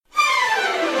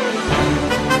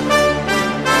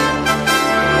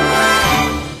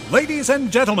Ladies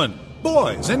and gentlemen,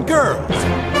 boys and girls,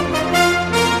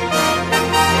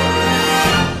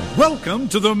 welcome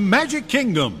to the Magic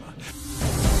Kingdom.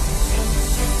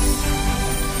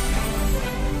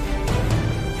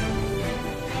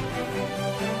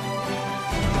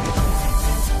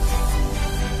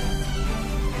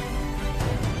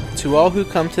 To all who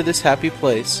come to this happy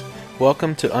place,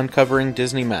 welcome to Uncovering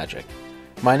Disney Magic.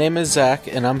 My name is Zach,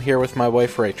 and I'm here with my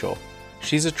wife Rachel.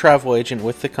 She's a travel agent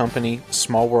with the company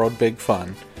Small World Big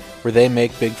Fun, where they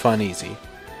make big fun easy.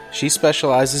 She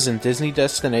specializes in Disney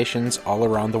destinations all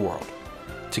around the world.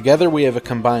 Together we have a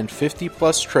combined 50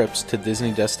 plus trips to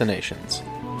Disney destinations.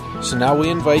 So now we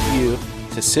invite you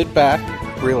to sit back,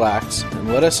 relax, and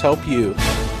let us help you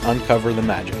uncover the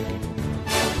magic.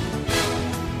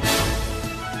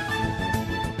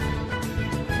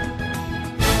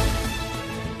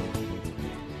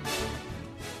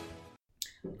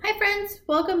 Hi friends,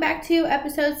 welcome back to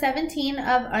episode 17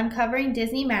 of Uncovering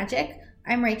Disney Magic.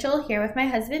 I'm Rachel, here with my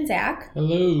husband Zach.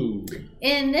 Hello.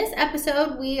 In this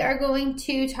episode, we are going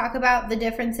to talk about the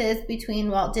differences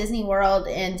between Walt Disney World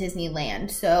and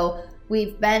Disneyland. So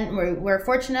we're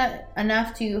fortunate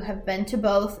enough to have been to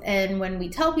both, and when we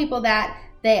tell people that,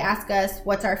 they ask us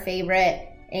what's our favorite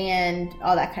and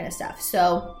all that kind of stuff.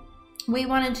 So we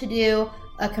wanted to do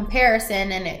a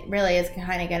comparison, and it really is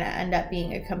kind of going to end up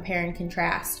being a compare and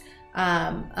contrast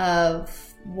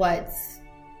of what's,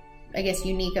 I guess,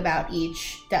 unique about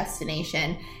each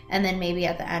destination, and then maybe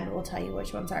at the end we'll tell you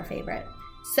which one's our favorite.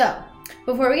 So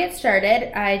before we get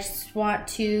started, I just want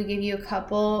to give you a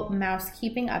couple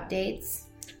mousekeeping updates.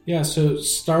 Yeah, so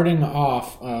starting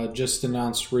off, just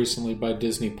announced recently by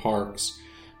Disney Parks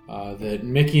that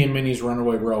Mickey and Minnie's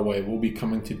Runaway Railway will be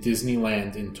coming to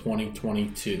Disneyland in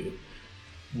 2022.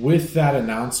 With that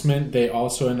announcement, they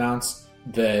also announced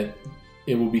that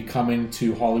it will be coming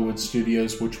to Hollywood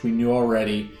Studios, which we knew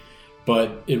already,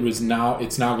 but it's now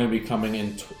going to be coming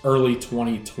in early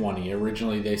 2020.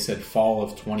 Originally, they said fall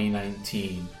of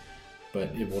 2019,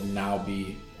 but it will now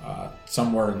be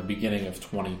somewhere in the beginning of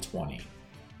 2020.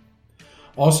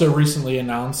 Also recently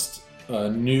announced a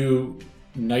new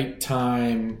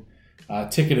nighttime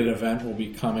ticketed event will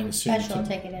be coming soon. Special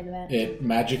ticketed event at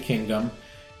Magic Kingdom.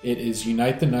 It is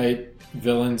Unite the Night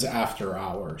Villains After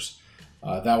Hours.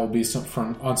 That will be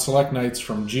on select nights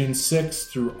from June 6th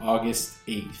through August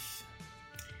 8th.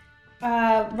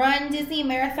 Run Disney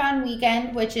Marathon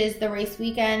Weekend, which is the race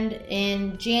weekend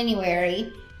in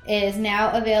January, is now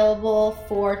available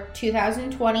for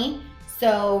 2020.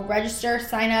 So register,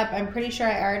 sign up. I'm pretty sure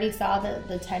I already saw that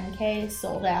the 10K is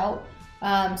sold out.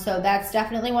 So that's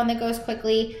definitely one that goes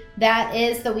quickly. That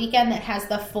is the weekend that has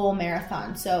the full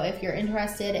marathon. So if you're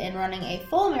interested in running a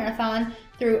full marathon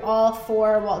through all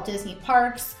 4 Walt Disney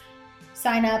parks,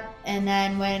 sign up, and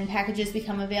then when packages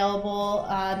become available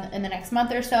in the next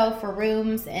month or so for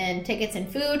rooms and tickets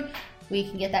and food, we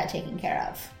can get that taken care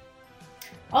of.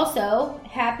 Also,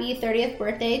 happy 30th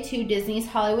birthday to Disney's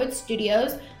Hollywood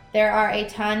Studios. There are a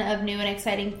ton of new and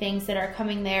exciting things that are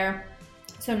coming there.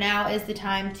 So now is the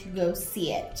time to go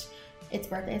see it. Its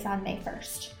birthday is on May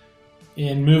 1st.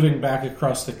 And moving back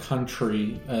across the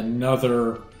country,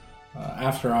 another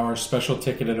after-hours special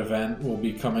ticketed event will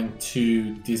be coming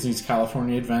to Disney's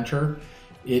California Adventure.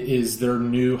 It is their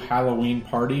new Halloween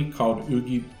party called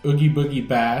Oogie Boogie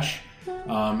Bash.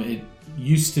 It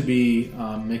used to be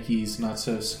Mickey's Not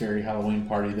So Scary Halloween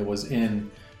Party that was in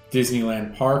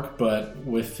Disneyland Park, but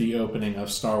with the opening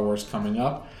of Star Wars coming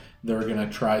up, they're going to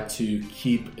try to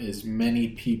keep as many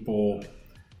people,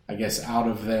 I guess, out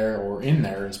of there or in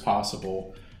there as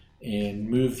possible and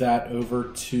move that over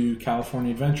to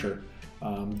California Adventure.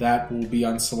 That will be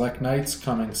on select nights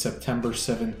coming September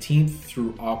 17th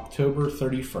through October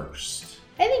 31st.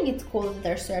 I think it's cool that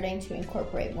they're starting to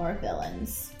incorporate more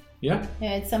villains. Yeah.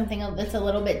 It's something that's a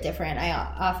little bit different. I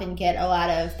often get a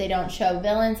lot of, they don't show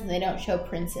villains and they don't show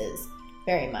princes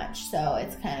very much. So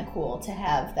it's kind of cool to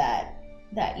have that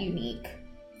unique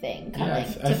thing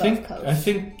coming to both coasts. I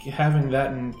think having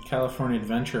that in California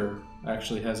Adventure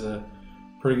actually has a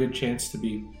pretty good chance to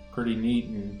be pretty neat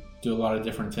and do a lot of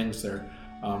different things there.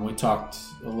 We talked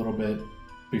a little bit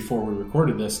before we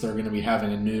recorded this. They're going to be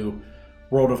having a new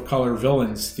World of Color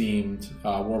villains themed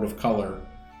World of Color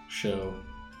show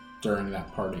during that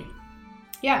party.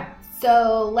 Yeah.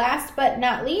 So last but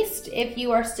not least, if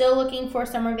you are still looking for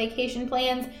summer vacation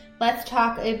plans, let's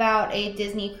talk about a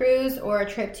Disney cruise or a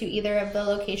trip to either of the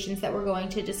locations that we're going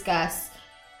to discuss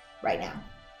right now.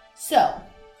 So,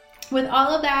 with all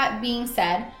of that being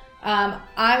said,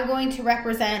 I'm going to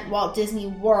represent Walt Disney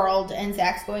World, and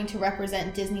Zach's going to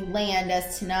represent Disneyland,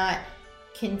 as to not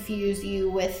confuse you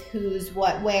with who's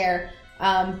what where.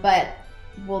 But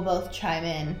we'll both chime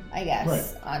in, I guess,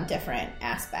 Right. on different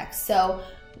aspects. So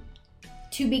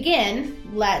to begin,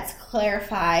 let's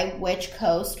clarify which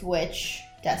coast which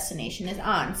destination is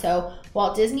on. So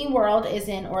Walt Disney World is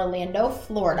in Orlando,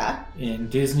 Florida. And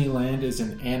Disneyland is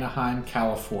in Anaheim,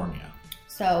 California.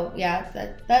 So yeah,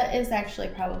 that is actually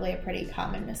probably a pretty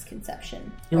common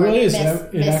misconception. It Or really is.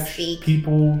 misspeak.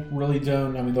 People really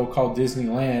don't. I mean, they'll call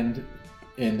Disneyland,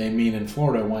 and they mean in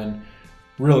Florida when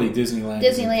really Disneyland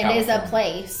is a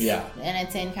place. Yeah. And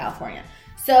it's in California.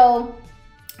 So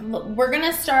we're going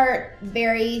to start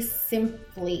very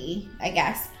simply, I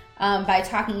guess, by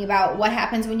talking about what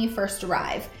happens when you first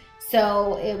arrive.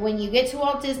 So when you get to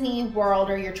Walt Disney World,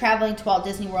 or you're traveling to Walt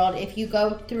Disney World, if you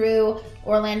go through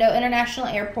Orlando International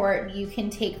Airport, you can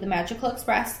take the Magical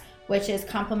Express, which is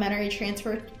complimentary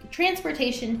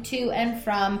transportation to and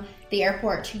from the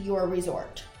airport to your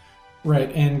resort. Right,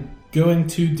 and going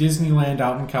to Disneyland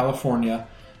out in California,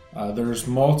 there's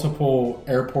multiple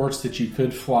airports that you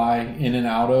could fly in and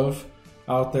out of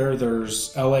out there.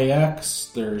 There's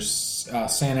LAX, there's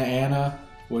Santa Ana,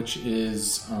 which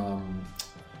is, I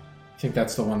think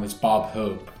that's the one that's Bob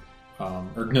Hope.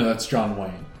 Or no, that's John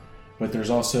Wayne. But there's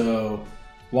also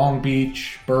Long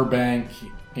Beach, Burbank,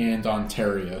 and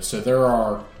Ontario. So there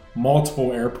are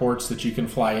multiple airports that you can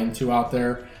fly into out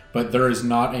there, but there is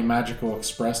not a Magical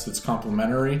Express that's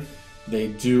complimentary. They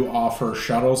do offer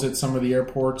shuttles at some of the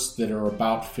airports that are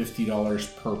about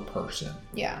 $50 per person.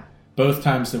 Yeah. Both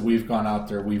times that we've gone out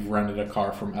there, we've rented a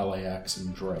car from LAX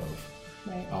and drove.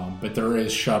 Right. But there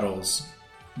is shuttles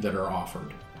that are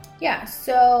offered. Yeah,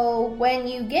 so when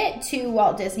you get to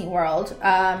Walt Disney World,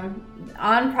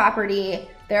 on property,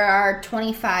 there are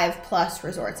 25 plus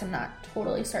resorts. I'm not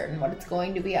totally certain what it's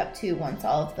going to be up to once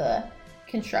all of the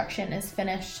construction is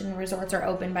finished and resorts are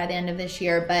open by the end of this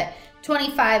year, but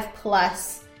 25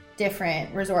 plus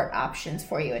different resort options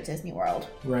for you at Disney World.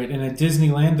 Right, and at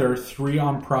Disneyland, there are 3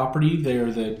 on property. They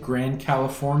are the Grand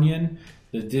Californian,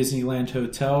 the Disneyland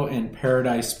Hotel, and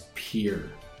Paradise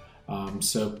Pier.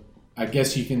 So I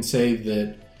guess you can say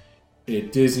that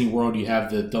at Disney World you have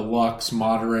the deluxe,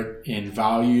 moderate, and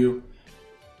value.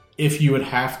 If you would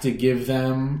have to give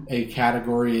them a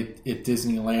category at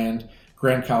Disneyland,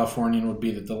 Grand Californian would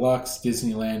be the deluxe,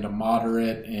 Disneyland a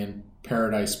moderate, and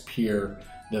Paradise Pier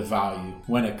the value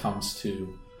when it comes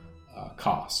to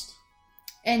cost.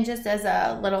 And just as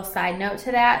a little side note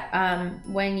to that,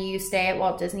 when you stay at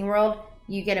Walt Disney World,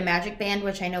 you get a Magic Band,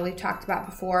 which I know we've talked about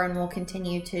before, and we'll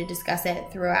continue to discuss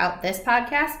it throughout this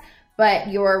podcast. But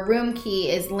your room key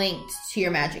is linked to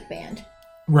your Magic Band.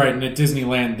 Right, and at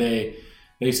Disneyland,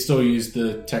 they still use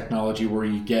the technology where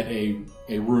you get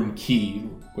a room key,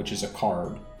 which is a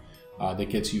card that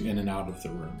gets you in and out of the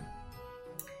room.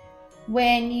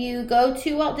 When you go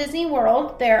to Walt Disney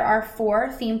World, there are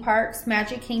 4 theme parks: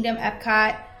 Magic Kingdom,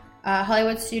 Epcot,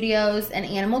 Hollywood Studios, and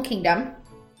Animal Kingdom.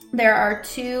 There are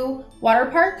 2 water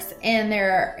parks, and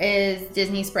there is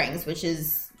Disney Springs, which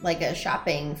is like a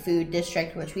shopping food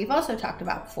district, which we've also talked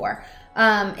about before.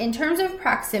 In terms of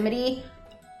proximity,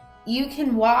 you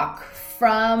can walk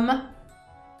from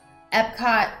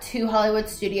Epcot to Hollywood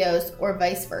Studios or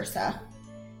vice versa.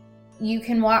 You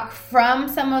can walk from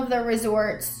some of the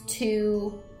resorts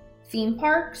to theme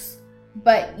parks,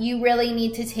 but you really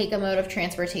need to take a mode of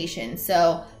transportation.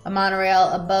 So a monorail,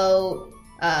 a boat,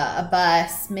 a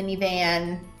bus,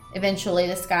 minivan, eventually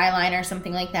the Skyliner,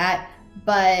 something like that.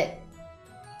 But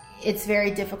it's very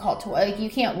difficult to,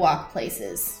 you can't walk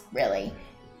places, really.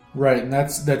 Right, and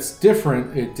that's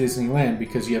different at Disneyland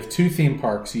because you have 2 theme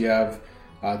parks. You have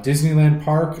Disneyland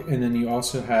Park, and then you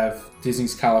also have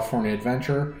Disney's California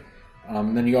Adventure.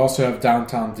 Then you also have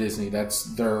Downtown Disney. That's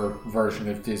their version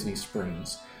of Disney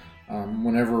Springs.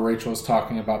 Whenever Rachel is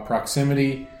talking about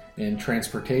proximity and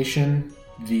transportation,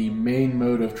 the main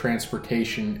mode of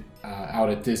transportation out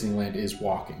at Disneyland is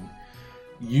walking.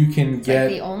 You can get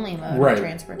like the only mode right. of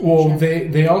transportation. Well,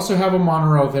 they also have a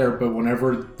monorail there, but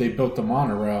whenever they built the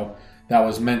monorail, that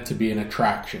was meant to be an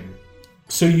attraction.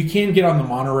 So you can get on the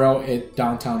monorail at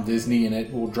Downtown Disney, and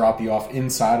it will drop you off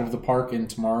inside of the park in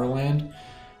Tomorrowland.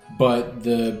 But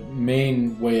the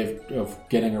main way of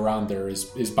getting around there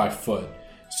is by foot.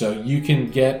 So you can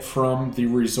get from the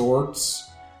resorts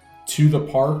to the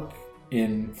park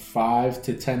in 5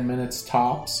 to 10 minutes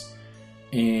tops,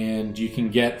 and you can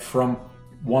get from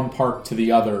one park to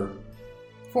the other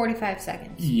 45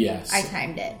 seconds. Yes. I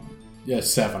timed it. Yeah,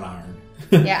 7 iron.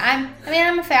 Yeah,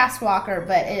 I'm a fast walker,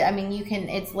 but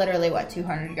it's literally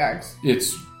 200 yards.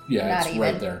 It's even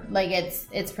right there. Like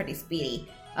it's pretty speedy.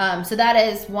 So that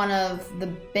is one of the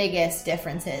biggest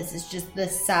differences. Is just the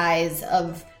size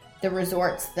of the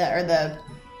resorts that are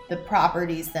the the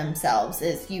properties themselves.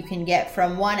 Is you can get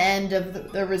from one end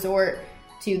of the resort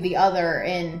to the other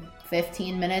in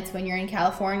 15 minutes when you're in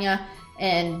California,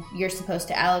 and you're supposed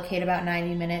to allocate about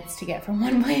 90 minutes to get from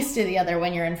one place to the other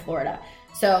when you're in Florida.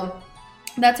 So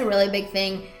that's a really big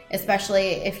thing,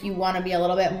 especially if you want to be a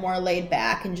little bit more laid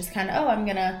back and just kind of, I'm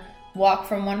going to walk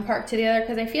from one park to the other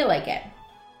because I feel like it.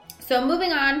 So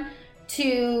moving on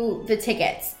to the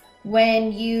tickets.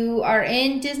 When you are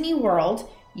in Disney World,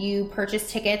 you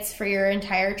purchase tickets for your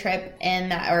entire trip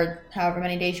and that, or however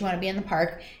many days you want to be in the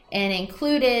park. And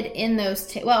included in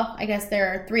those, I guess there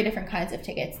are 3 different kinds of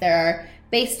tickets. There are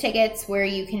base tickets where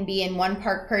you can be in one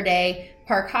park per day,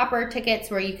 park hopper tickets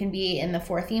where you can be in the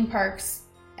 4 theme parks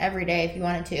every day if you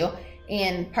wanted to,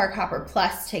 and park hopper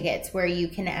plus tickets where you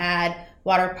can add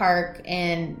water park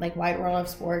and like Wide World of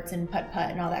Sports and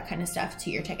putt-putt and all that kind of stuff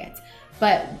to your tickets.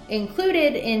 But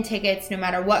included in tickets, no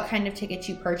matter what kind of tickets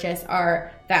you purchase,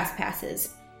 are fast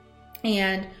passes.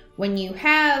 And when you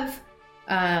have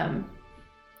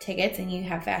tickets and you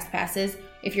have fast passes,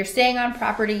 if you're staying on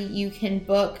property, you can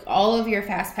book all of your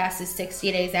fast passes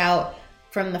 60 days out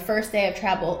from the first day of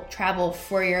travel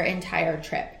for your entire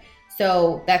trip.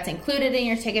 So that's included in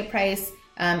your ticket price.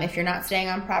 If you're not staying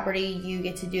on property, you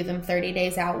get to do them 30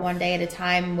 days out, 1 day at a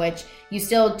time, which you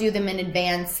still do them in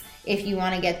advance if you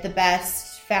want to get the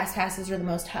best fast passes or the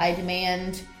most high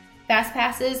demand fast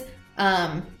passes.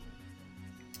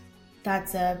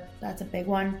 That's a big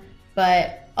one.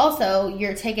 But also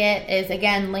your ticket is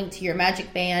again linked to your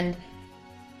Magic Band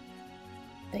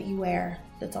that you wear.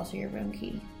 That's also your room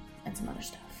key and some other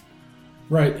stuff.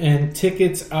 Right, and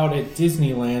tickets out at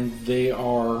Disneyland,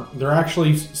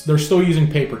 they're still using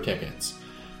paper tickets.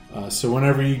 So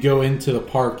whenever you go into the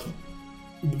park for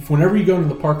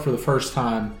the first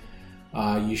time,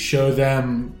 you show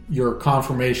them your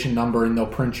confirmation number and they'll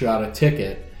print you out a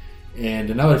ticket. And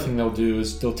another thing they'll do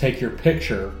is they'll take your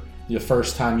picture the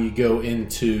first time you go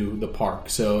into the park.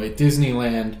 So at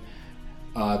Disneyland,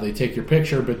 they take your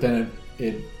picture, but then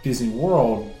at Disney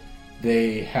World,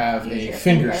 they have a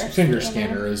finger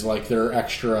scanner as like their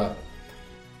extra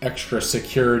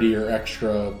security or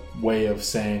extra way of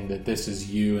saying that this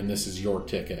is you and this is your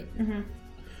ticket. Mm-hmm.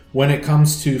 When it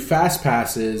comes to fast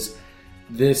passes,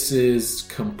 this is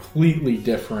completely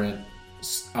different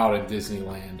out at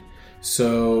Disneyland.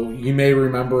 So you may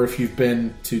remember if you've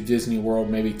been to Disney World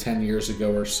maybe 10 years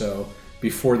ago or so,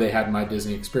 before they had My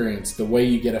Disney Experience, the way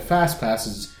you get a fast pass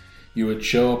is you would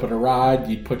show up at a ride,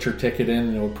 you'd put your ticket in,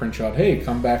 and it would print you out, hey,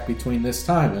 come back between this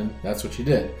time, and that's what you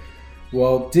did.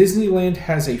 Well, Disneyland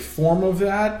has a form of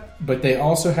that, but they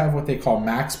also have what they call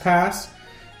Max Pass.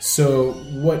 So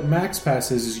what Max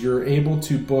Pass is you're able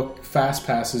to book fast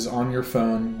passes on your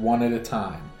phone one at a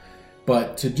time.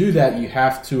 But to do that, you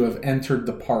have to have entered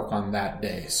the park on that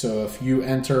day. So if you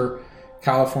enter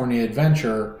California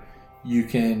Adventure, you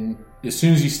can, as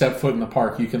soon as you step foot in the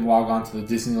park, you can log on to the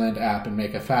Disneyland app and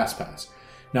make a fast pass.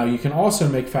 Now, you can also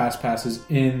make fast passes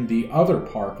in the other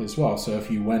park as well. So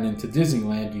if you went into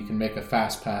Disneyland, you can make a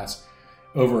fast pass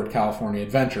over at California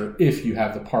Adventure if you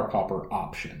have the park hopper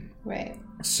option. Right.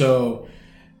 So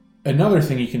another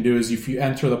thing you can do is if you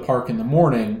enter the park in the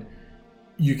morning,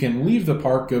 you can leave the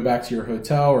park, go back to your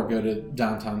hotel or go to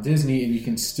Downtown Disney, and you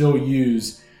can still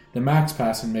use the Max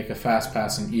Pass and make a fast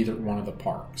pass in either one of the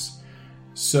parks.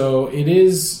 So it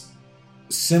is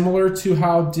similar to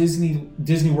how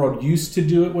Disney World used to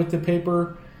do it with the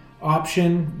paper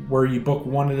option, where you book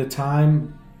one at a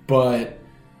time, but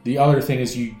the other thing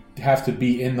is you have to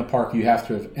be in the park, you have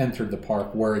to have entered the park,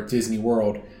 where at Disney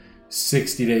World,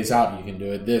 60 days out you can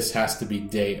do it. This has to be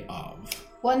day of.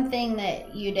 One thing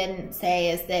that you didn't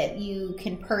say is that you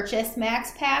can purchase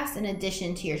Max Pass in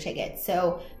addition to your ticket.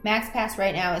 So Max Pass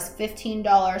right now is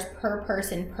 $15 per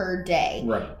person per day.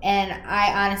 Right. And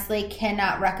I honestly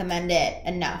cannot recommend it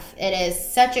enough. It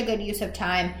is such a good use of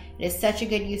time. It is such a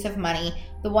good use of money.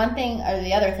 The one thing, or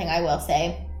the other thing I will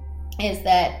say, is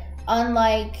that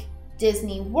unlike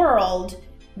Disney World,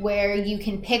 where you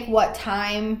can pick what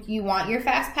time you want your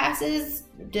fast passes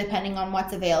depending on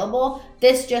what's available,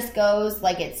 this just goes,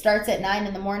 like, it starts at 9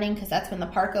 in the morning because that's when the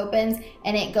park opens,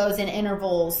 and it goes in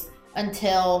intervals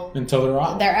until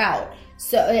they're out.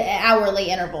 So hourly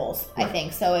intervals, right. I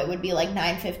think. So it would be like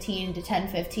 9:15 to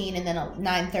 10:15, and then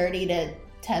 9:30 to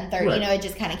 10:30. Right. You know, it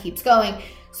just kind of keeps going.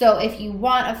 So if you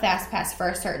want a fast pass for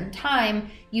a certain time,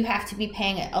 you have to be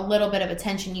paying a little bit of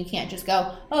attention. You can't just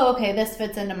go, oh, okay, this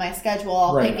fits into my schedule,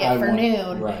 I'll pick it for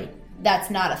noon. Right.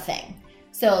 That's not a thing.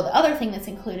 So the other thing that's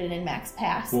included in Max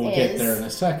Pass We'll get there in a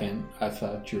second. I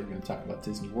thought you were going to talk about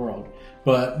Disney World.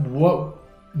 But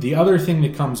the other thing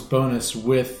that comes bonus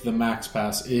with the Max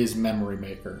Pass is Memory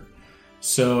Maker.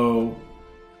 So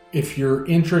if you're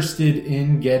interested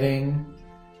in getting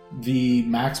the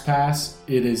Max Pass,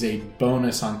 it is a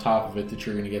bonus on top of it that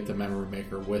you're going to get the Memory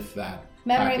Maker with that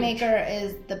Memory package. Maker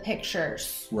is the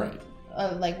pictures Right.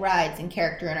 of like rides and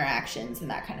character interactions and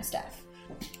that kind of stuff.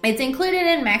 It's included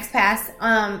in Max Pass.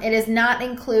 It is not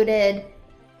included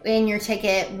in your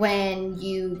ticket when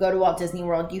you go to Walt Disney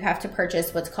World. You have to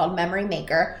purchase what's called Memory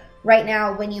Maker. Right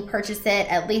now, when you purchase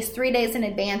it at least 3 days in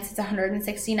advance, it's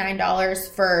 $169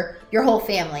 for your whole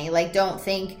family. Like, don't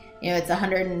think, it's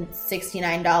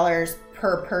 $169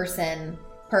 per person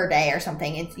per day or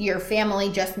something. It's your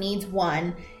family just needs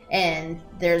one, and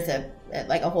there's a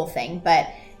whole thing. But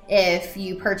if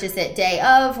you purchase it day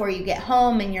of, or you get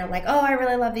home and you're like, oh, I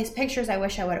really love these pictures, I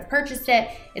wish I would have purchased it,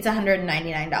 it's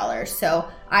 $199. So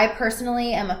I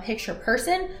personally am a picture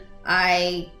person.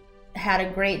 I had a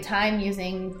great time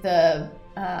using the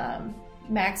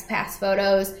Max Pass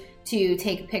photos to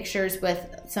take pictures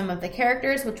with some of the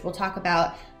characters, which we'll talk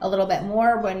about a little bit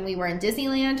more when we were in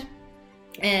Disneyland.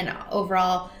 And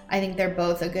overall, I think they're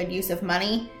both a good use of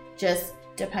money, just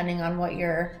depending on what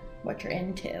you're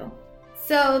into.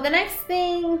 So the next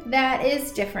thing that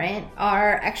is different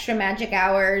are extra magic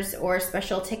hours or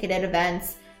special ticketed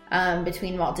events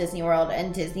between Walt Disney World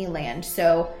and Disneyland.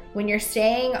 So when you're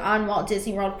staying on Walt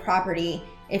Disney World property,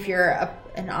 if you're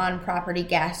an on-property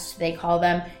guest, they call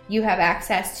them, you have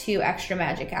access to extra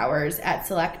magic hours at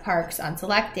select parks on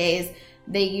select days.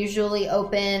 They usually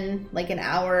open like an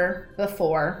hour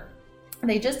before.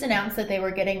 They just announced that they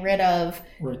were getting rid of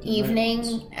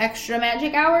evening extra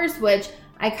magic hours, which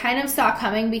I kind of saw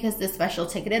coming because the special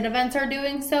ticketed events are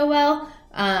doing so well,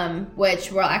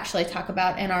 which we'll actually talk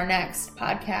about in our next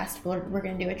podcast. We're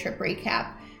going to do a trip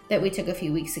recap that we took a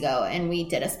few weeks ago, and we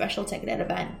did a special ticketed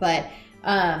event. But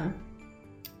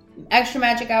extra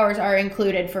magic hours are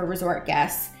included for resort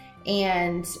guests,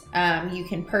 and you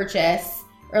can purchase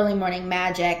Early Morning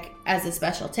Magic as a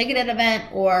special ticketed event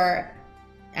or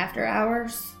after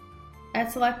hours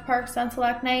at select parks on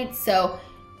select nights. So,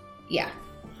 yeah.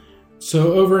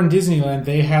 So over in Disneyland,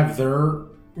 they have their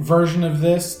version of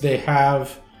this. They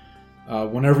have,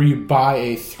 whenever you buy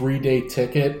a 3-day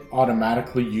ticket,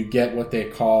 automatically you get what they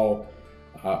call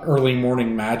Early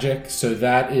Morning Magic. So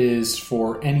that is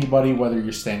for anybody, whether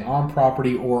you're staying on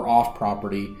property or off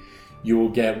property, you will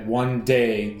get 1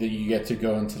 day that you get to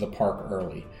go into the park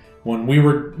early. When we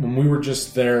were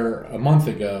just there a month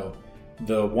ago,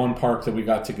 the one park that we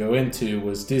got to go into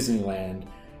was Disneyland,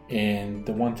 and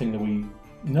the one thing that we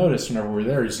noticed whenever we were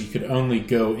there is you could only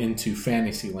go into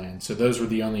Fantasyland, so those were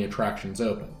the only attractions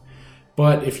open.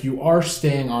 But if you are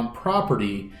staying on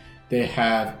property, they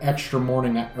have extra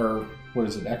magic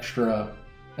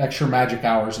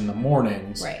hours in the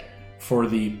mornings, Right. for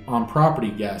the on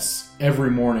property guests every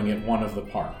morning at one of the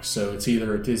parks. So it's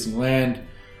either at Disneyland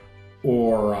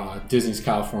or Disney's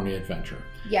California Adventure.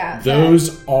 Yeah.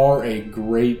 Those are a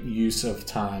great use of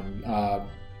time.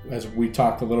 As we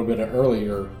talked a little bit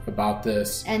earlier about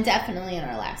this. And definitely in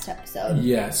our last episode.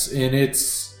 Yes, and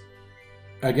it's,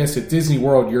 I guess at Disney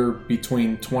World, you're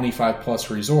between 25 plus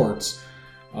resorts,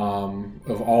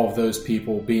 of all of those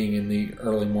people being in the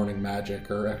Early Morning Magic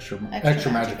or extra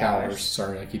magic hours.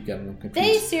 Sorry, I keep getting them confused.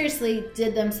 They seriously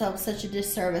did themselves such a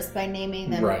disservice by naming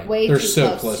them Right. way They're too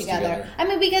so close together. together. I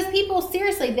mean, because people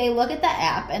seriously, they look at the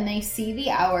app and they see the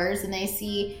hours and they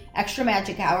see extra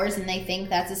magic hours and they think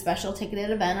that's a special ticketed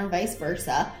event and vice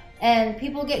versa. And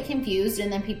people get confused,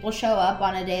 and then people show up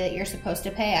on a day that you're supposed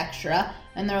to pay extra,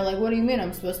 and they're like, what do you mean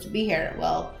I'm supposed to be here?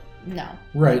 Well, no.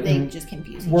 Right. They and just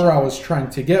confuse each where other. I was trying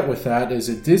to get with that is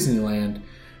at Disneyland,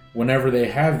 whenever they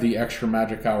have the extra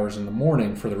magic hours in the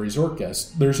morning for the resort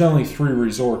guests, there's only 3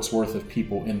 resorts worth of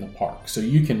people in the park. So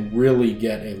you can really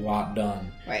get a lot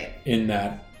done Right. in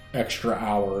that extra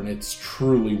hour, and it's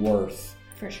truly worth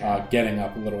For sure. getting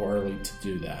up a little early to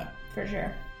do that. For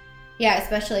sure. Yeah,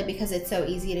 especially because it's so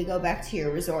easy to go back to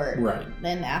your resort Right.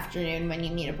 in the afternoon when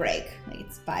you need a break. Like,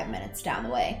 it's 5 minutes down the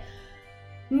way.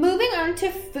 Moving on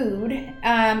to food,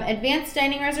 advanced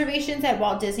dining reservations at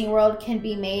Walt Disney World can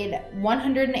be made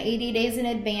 180 days in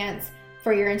advance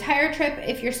for your entire trip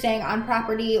if you're staying on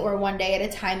property, or 1 day at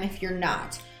a time if you're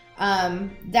not.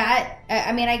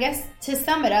 I guess to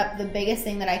sum it up, the biggest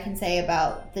thing that I can say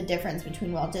about the difference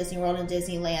between Walt Disney World and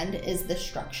Disneyland is the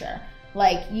structure.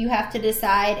 Like, you have to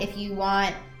decide if you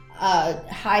want a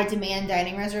high demand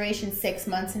dining reservation 6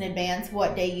 months in advance,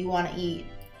 what day you want to eat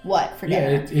what for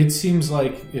dinner. Yeah, it seems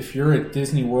like if you're at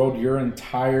Disney World, your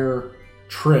entire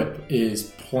trip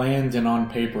is planned and on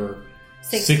paper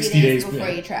 60 days before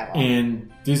you travel.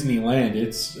 In Disneyland,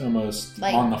 it's almost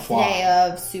like on the fly. Day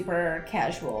of super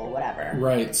casual, whatever.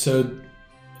 Right. So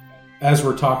as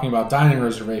we're talking about dining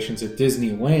reservations at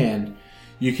Disneyland,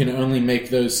 you can only make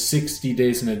those 60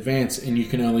 days in advance, and you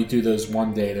can only do those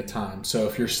one day at a time. So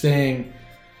if you're staying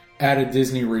at a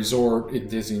Disney resort at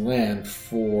Disneyland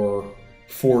for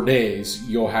 4 days,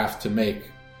 you'll have to make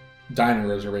dining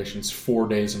reservations 4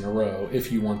 days in a row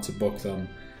if you want to book them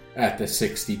at the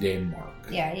 60-day mark.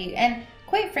 Yeah, and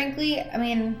quite frankly, I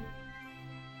mean,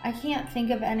 I can't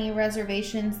think of any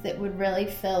reservations that would really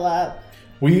fill up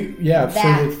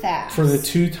fast. For the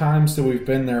 2 times that we've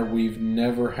been there, we've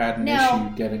never had an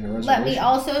issue getting a reservation. Let me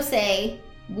also say,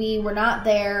 we were not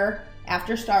there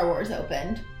after Star Wars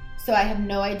opened, so I have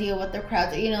no idea what the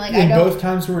crowds are. You know, like both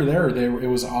times we were there, it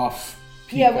was off.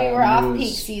 Yeah, we were off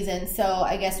peak season, so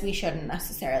I guess we shouldn't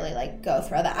necessarily go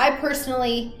through that. I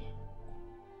personally,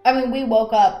 we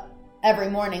woke up every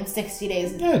morning 60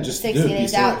 days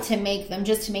out to make them,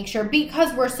 just to make sure,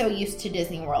 because we're so used to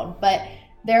Disney World. But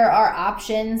there are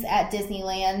options at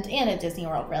Disneyland and at Disney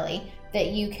World, really, that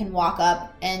you can walk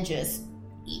up and just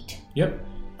eat. Yep.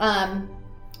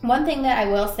 One thing that I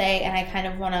will say, and I kind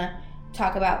of want to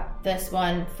talk about this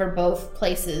one for both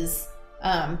places,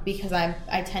 because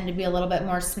I tend to be a little bit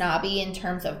more snobby in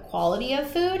terms of quality of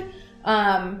food.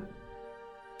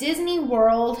 Disney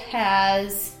World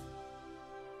has,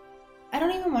 I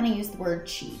don't even want to use the word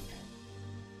cheap.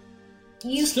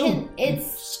 It's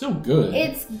still good.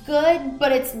 It's good,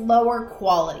 but it's lower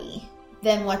quality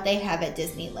than what they have at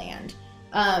Disneyland.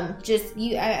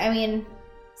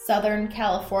 Southern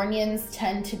Californians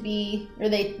tend to be, or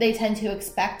they tend to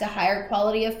expect a higher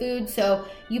quality of food, so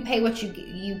you pay what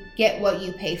you get what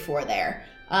you pay for there.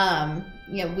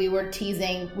 We were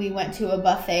teasing, we went to a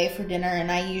buffet for dinner,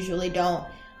 and I usually don't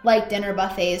like dinner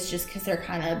buffets just because they're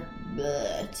kind of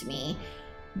bleh to me.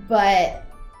 But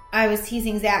I was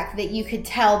teasing Zach that you could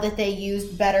tell that they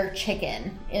used better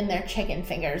chicken in their chicken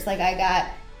fingers. Like, I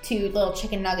got 2 little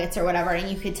chicken nuggets or whatever, and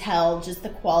you could tell just the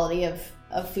quality of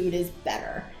food is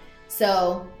better.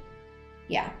 So,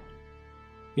 yeah.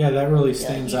 Yeah, that really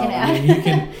stands out. You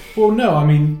can. Well, no,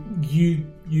 you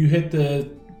hit the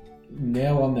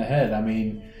nail on the head.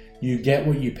 You get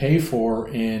what you pay for,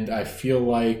 and I feel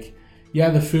like,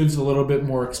 the food's a little bit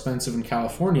more expensive in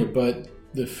California, but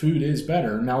the food is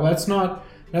better. Now, that's not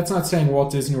saying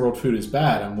Walt Disney World food is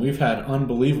bad. We've had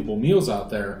unbelievable meals out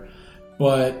there,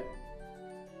 but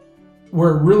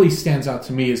where it really stands out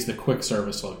to me is the quick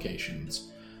service locations.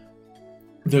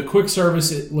 The quick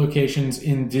service locations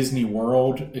in Disney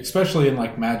World, especially in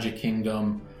Magic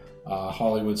Kingdom,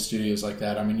 Hollywood Studios like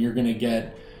that, you're going to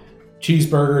get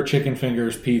cheeseburger, chicken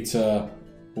fingers, pizza,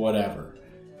 whatever.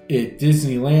 At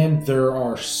Disneyland, there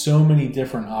are so many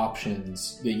different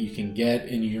options that you can get,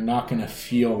 and you're not going to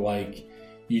feel like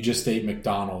you just ate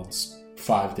McDonald's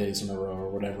 5 days in a row or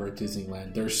whatever at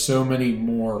Disneyland. There's so many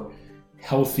more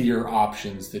healthier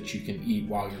options that you can eat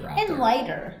while you're out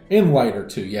there. And lighter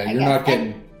too. Yeah, you're not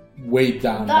getting weighed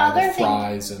down by the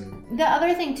fries. And the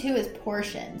other thing too is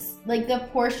portions. The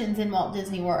portions in Walt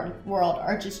Disney World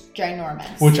are just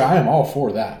ginormous. Which I am all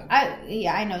for that.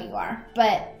 I know you are,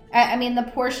 but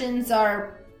the portions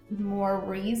are more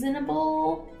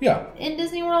reasonable. Yeah. In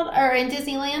Disney World or in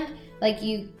Disneyland,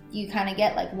 you kind of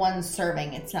get one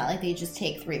serving. It's not like they just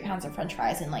take 3 pounds of French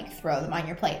fries and throw them on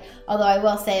your plate. Although I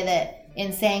will say that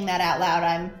in saying that out loud,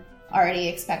 I'm already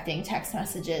expecting text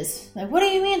messages. What do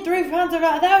you mean 3 pounds of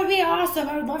that? That would be awesome.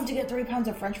 I would love to get 3 pounds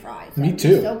of French fries. Me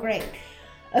too. So great.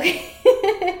 Okay.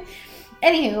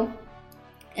 Anywho,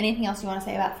 anything else you want to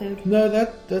say about food? No,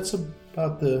 that's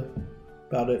about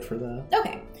it for that.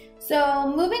 Okay.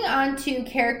 So moving on to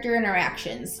character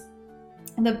interactions.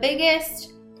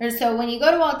 So when you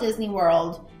go to Walt Disney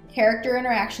World, character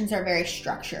interactions are very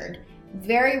structured.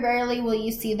 Very rarely will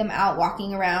you see them out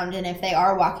walking around, and if they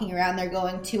are walking around, they're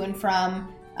going to and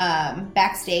from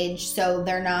backstage, so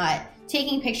they're not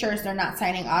taking pictures, they're not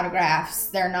signing autographs,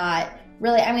 they're not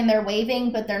really, they're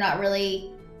waving, but they're not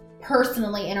really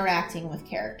personally interacting with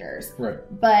characters. Right.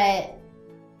 But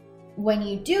when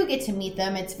you do get to meet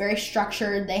them, it's very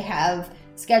structured. They have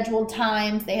scheduled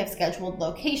times, they have scheduled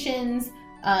locations.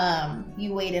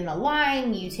 You wait in a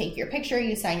line, you take your picture,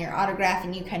 you sign your autograph,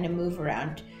 and you kind of move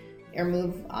around or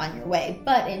move on your way.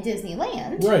 But in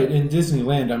Disneyland... Right, in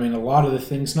Disneyland, a lot of the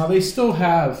things... Now, they still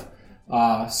have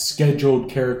scheduled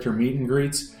character meet and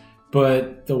greets,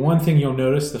 but the one thing you'll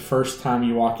notice the first time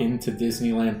you walk into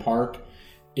Disneyland Park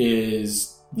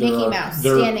is... Mickey Mouse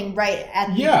standing right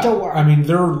at the door.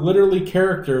 There are literally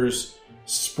characters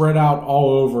spread out all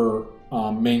over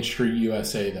Main Street,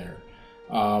 USA there.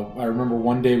 I remember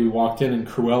one day we walked in and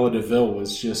Cruella de Vil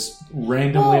was just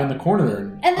randomly on the corner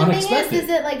there. And the thing is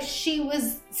that she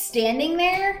was standing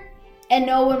there and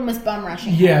no one was bum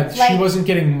rushing her. Yeah, she wasn't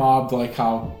getting mobbed like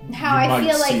how I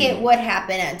feel like it would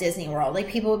happen at Disney World. Like,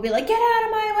 people would be like, get out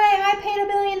of my way, I paid $1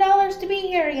 billion to be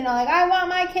here, you know, like, I want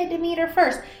my kid to meet her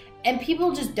first. And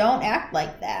people just don't act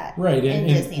like that. Right,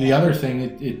 and the other thing,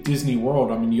 at Disney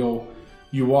World, I mean,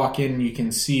 you walk in and you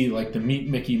can see, like, the Meet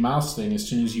Mickey Mouse thing as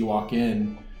soon as you walk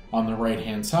in on the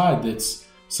right-hand side. That's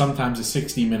sometimes a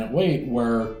 60-minute wait,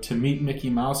 where to meet Mickey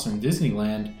Mouse in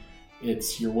Disneyland,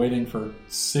 you're waiting for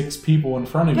 6 people in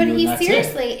front of you, and that's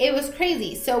seriously, it was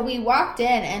crazy. So we walked in,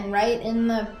 and right in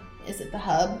is it the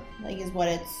hub? Like, is what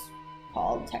it's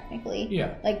called, technically.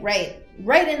 Yeah. Like,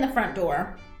 right in the front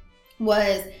door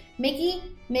was Mickey,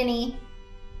 Minnie,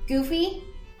 Goofy,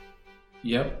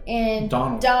 yep, and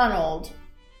Donald,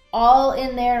 all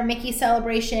in their Mickey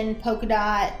Celebration polka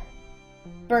dot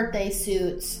birthday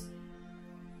suits.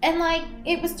 And, like,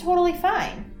 it was totally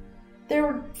fine. There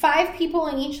were 5 people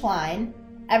in each line.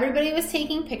 Everybody was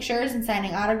taking pictures and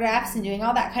signing autographs and doing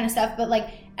all that kind of stuff. But, like,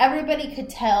 everybody could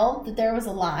tell that there was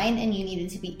a line and you needed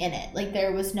to be in it. Like,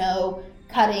 there was no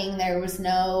cutting. There was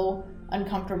no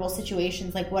uncomfortable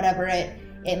situations, like, whatever it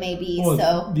may be. Well,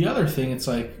 so the other thing, it's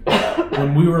like,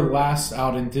 when we were last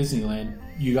out in Disneyland,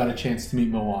 you got a chance to meet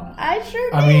Moana. I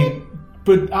sure did. I mean,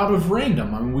 but out of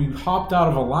random. I mean, we hopped out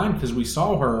of a line because we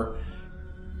saw her.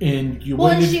 And you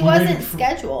waited. Well, she wasn't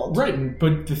scheduled. Right,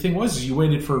 but the thing was, you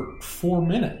waited for 4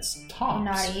 minutes tops.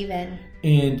 Not even.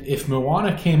 And if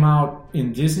Moana came out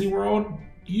in Disney World,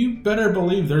 you better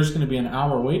believe there's going to be an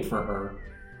hour wait for her.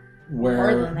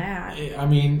 More than that. I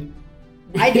mean,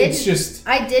 I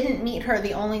didn't meet her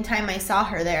the only time I saw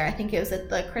her there. I think it was at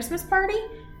the Christmas party.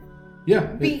 Yeah.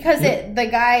 Because the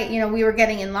guy, you know, we were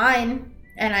getting in line,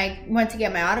 and I went to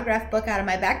get my autograph book out of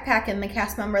my backpack, and the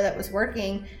cast member that was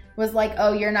working was like,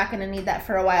 oh, you're not going to need that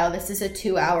for a while. This is a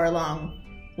 2-hour long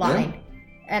line. Yeah.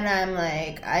 And I'm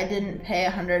like, I didn't pay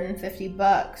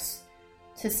 $150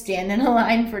 to stand in a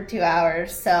line for 2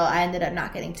 hours. So I ended up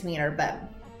not getting to meet her. But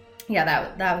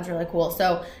yeah, that was really cool.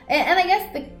 So, and I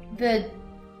guess the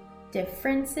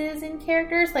differences in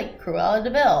characters, like Cruella de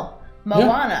Vil,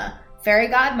 Moana, Fairy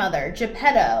Godmother,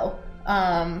 Geppetto.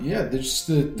 There's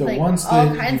the like, ones all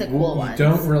that kinds of cool ones.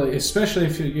 Don't really, especially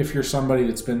if you're somebody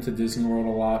that's been to Disney World a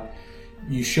lot,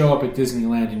 you show up at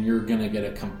Disneyland and you're gonna get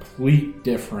a complete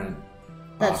different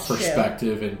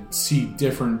perspective and see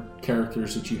different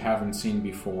characters that you haven't seen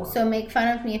before. So make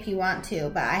fun of me if you want to,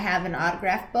 but I have an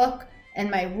autograph book, and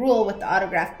my rule with the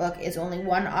autograph book is only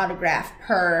 1 autograph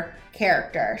per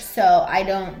character, so I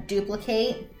don't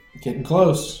duplicate. Getting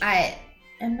close.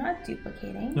 I'm not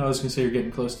duplicating. No, I was going to say you're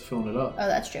getting close to filling it up. Oh,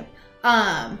 that's true.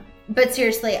 But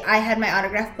seriously, I had my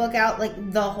autograph book out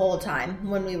like the whole time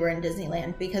when we were in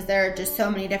Disneyland, because there are just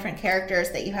so many different characters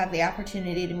that you have the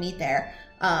opportunity to meet there.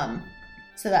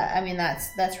 So that, I mean,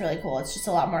 that's really cool. It's just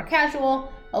a lot more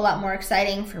casual, a lot more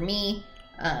exciting for me.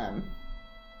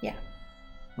 Yeah.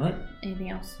 Right.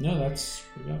 Anything else? No, that's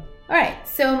yeah. All right.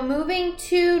 So moving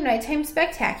to nighttime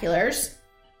spectaculars,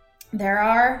 there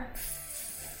are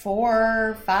 4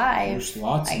 or 5. There's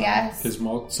lots, I guess, because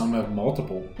some have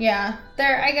multiple. Yeah,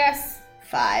 there. I guess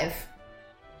 5,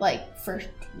 like for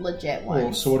legit ones.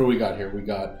 Well, so what do we got here? We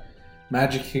got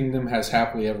Magic Kingdom has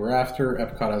Happily Ever After.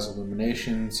 Epcot has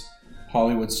Illuminations.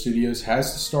 Hollywood Studios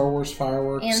has the Star Wars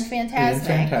fireworks and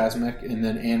Fantasmic. And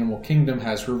then Animal Kingdom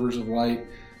has Rivers of Light.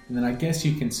 And then I guess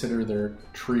you consider their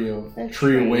Tree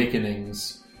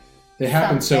Awakenings. They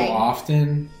happen so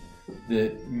often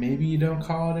that maybe you don't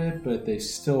call it, but they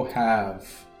still have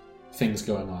things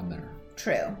going on there.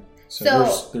 True.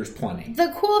 So there's plenty.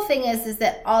 The cool thing is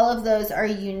that all of those are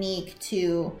unique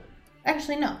to...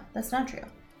 Actually, no, that's not true.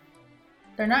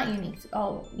 They're not unique to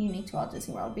Walt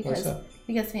Disney World because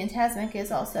Fantasmic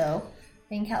is also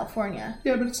in California.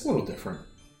 Yeah, but it's a little different.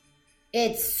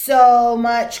 It's so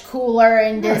much cooler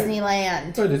in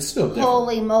Disneyland. But it's still different.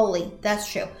 Holy moly,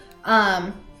 that's true.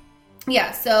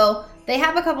 Yeah, so they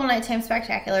have a couple nighttime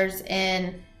spectaculars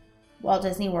in Walt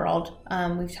Disney World.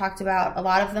 We've talked about a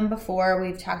lot of them before.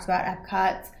 We've talked about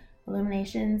Epcot's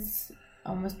Illuminations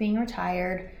almost being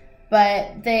retired.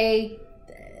 But they,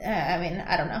 I mean,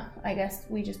 I don't know. I guess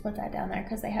we just put that down there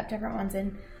because they have different ones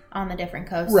on the different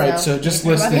coasts. Right, so just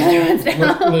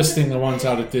listing the ones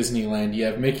out at Disneyland. You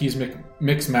have Mickey's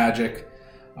Mix Magic,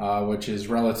 which is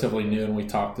relatively new, and we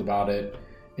talked about it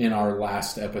in our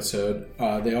last episode.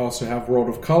 They also have World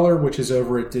of Color, which is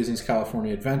over at Disney's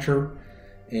California Adventure,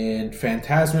 and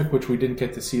Fantasmic, which we didn't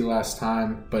get to see last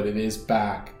time, but it is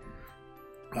back.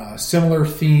 Similar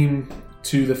theme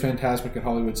to the Fantasmic at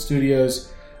Hollywood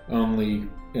Studios, only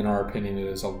in our opinion it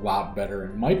is a lot better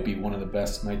and might be one of the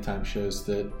best nighttime shows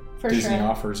that Disney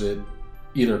offers at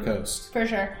either coast. For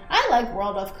sure. I like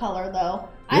World of Color, though.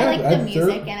 Yeah, I like the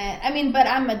music in it. I mean, but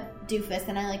I'm a doofus,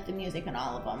 and I like the music in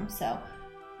all of them, so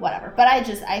whatever. But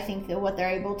I think that what they're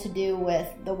able to do with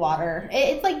the water,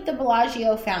 it's like the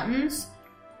Bellagio fountains,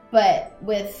 but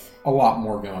with a lot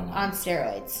more going on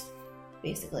steroids,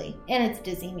 basically. And it's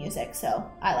Disney music, so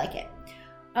I like it.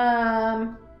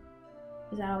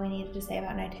 Is that all we needed to say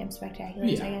about Nighttime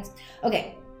Spectaculars, Yeah. I guess?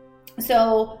 Okay.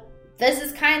 So this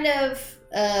is kind of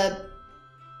a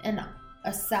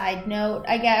side note,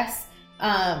 I guess.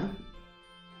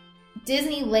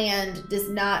 Disneyland does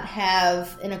not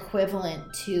have an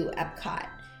equivalent to Epcot.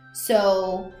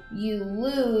 So you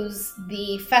lose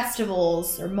the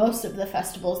festivals, or most of the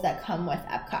festivals that come with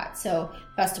Epcot. So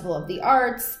Festival of the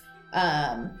Arts,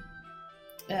 Flower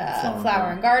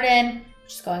and Garden,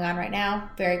 which is going on right now.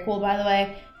 Very cool, by the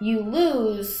way. You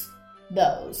lose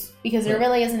those because there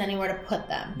really isn't anywhere to put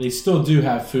them. They still do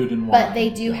have food and wine. But they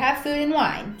do have food and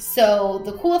wine. So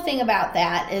the cool thing about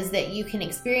that is that you can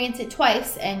experience it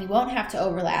twice and you won't have to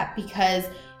overlap, because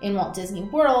in Walt Disney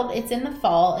World, it's in the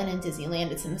fall, and in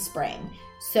Disneyland, it's in the spring.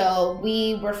 So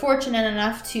we were fortunate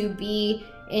enough to be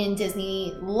in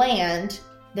Disneyland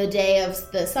the day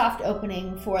of the soft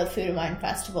opening for the Food and Wine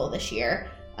Festival this year.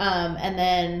 And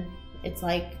then it's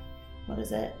like, what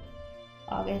is it?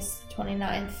 August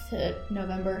 29th to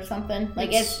November or something.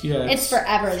 Like it's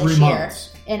forever this year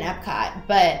in Epcot.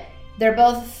 But they're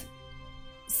both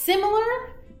similar.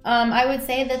 I would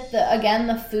say that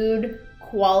the food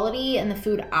quality and the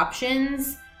food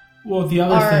options. Well, the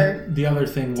other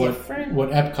thing, different.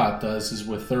 what Epcot does is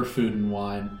with their food and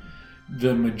wine,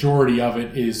 the majority of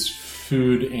it is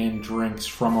food and drinks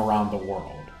from around the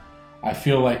world. I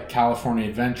feel like California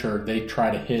Adventure, they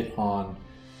try to hit on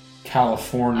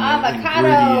California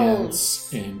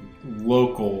ingredients and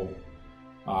local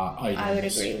items. I would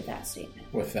agree with that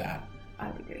statement. With that,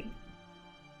 I would agree.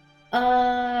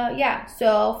 Yeah.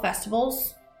 So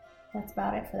festivals. That's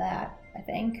about it for that, I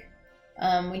think.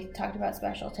 We talked about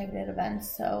special ticketed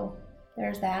events, so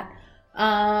there's that.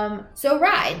 So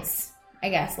rides, I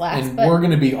guess, last. And we're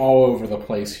going to be all over the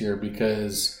place here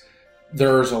because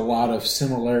there's a lot of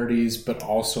similarities, but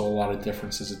also a lot of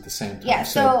differences at the same time. Yeah,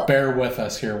 so bear with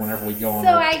us here whenever we go on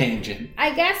a tangent.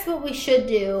 I guess what we should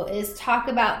do is talk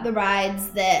about the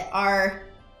rides that are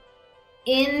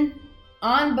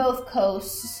on both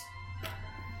coasts,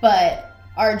 but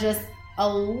are just a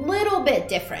little bit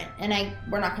different. And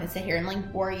we're not going to sit here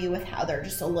and bore you with how they're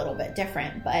just a little bit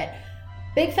different. But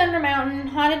Big Thunder Mountain,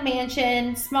 Haunted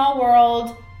Mansion, Small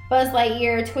World, Buzz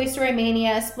Lightyear, Toy Story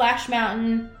Mania, Splash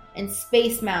Mountain, and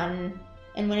Space Mountain,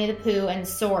 and Winnie the Pooh, and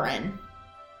Soarin',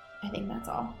 I think that's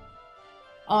all,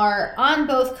 are on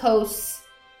both coasts,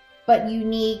 but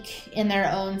unique in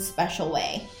their own special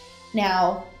way.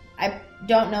 Now, I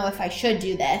don't know if I should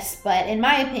do this, but in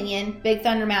my opinion, Big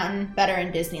Thunder Mountain, better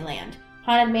in Disneyland.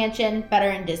 Haunted Mansion,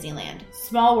 better in Disneyland.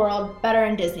 Small World, better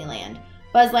in Disneyland.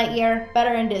 Buzz Lightyear,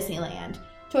 better in Disneyland.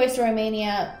 Toy Story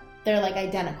Mania, they're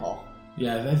identical.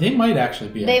 Yeah, they might actually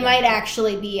be identical. They might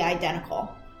actually be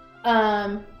identical.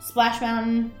 Splash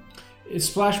Mountain.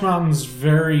 Splash Mountain's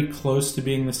very close to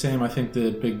being the same. I think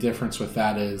the big difference with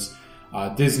that is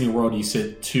Disney World, you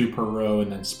sit 2 per row,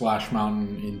 and then Splash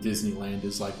Mountain in Disneyland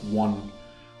is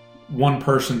one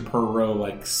person per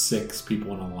row, 6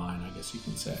 people in a line, I guess you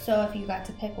can say. So if you got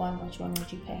to pick one, which one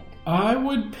would you pick? I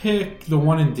would pick the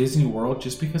one in Disney World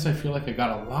just because I feel like I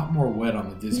got a lot more wet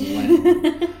on the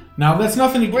Disneyland. Now, that's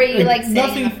nothing... Were you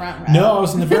sitting in the front row? No, I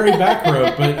was in the very back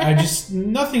row, but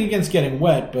nothing against getting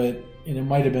wet, and it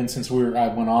might have been since I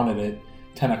went on it at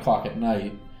 10 o'clock at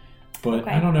night. But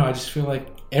okay. I don't know, I just feel like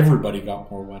everybody got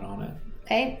more wet on it.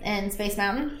 Okay, and Space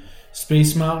Mountain?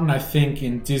 Space Mountain, I think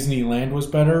in Disneyland was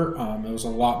better. It was a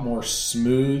lot more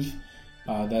smooth.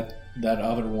 That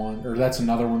other one, or that's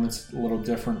another one that's a little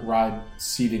different ride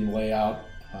seating layout.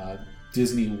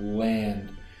 Disneyland,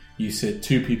 you sit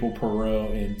 2 people per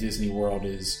row, and Disney World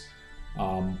is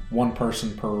 1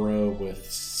 person per row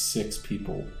with 6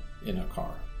 people in a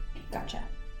car. Gotcha.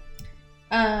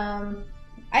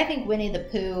 I think Winnie the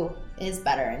Pooh is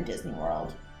better in Disney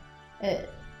World.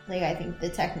 I think the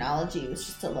technology was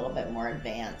just a little bit more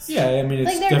advanced. Yeah, I mean,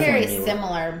 it's they're very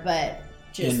similar, but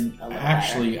just a little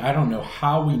actually, better. I don't know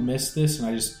how we missed this, and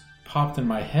I just popped in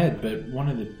my head, but one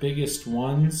of the biggest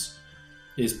ones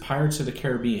is Pirates of the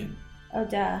Caribbean. Oh,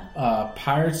 duh.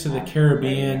 Pirates of the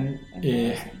Caribbean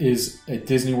is at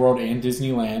Disney World and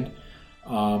Disneyland.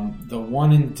 The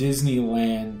one in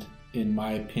Disneyland, in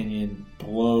my opinion,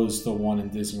 blows the one in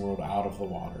Disney World out of the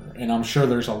water. And I'm sure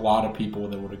there's a lot of people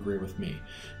that would agree with me.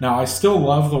 Now, I still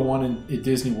love the one at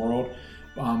Disney World.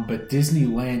 but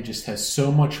Disneyland just has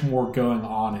so much more going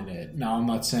on in it. Now, I'm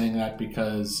not saying that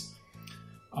because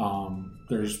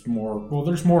there's more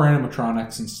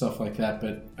animatronics and stuff like that,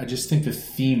 but I just think the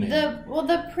theming.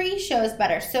 The pre-show is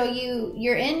better. So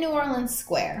you're in New Orleans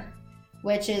Square,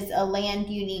 which is a land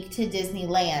unique to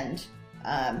Disneyland.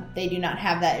 They do not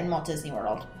have that in Walt Disney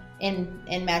World.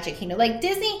 In Magic Kingdom. Like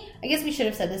Disney, I guess we should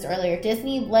have said this earlier,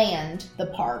 Disneyland, the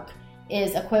park,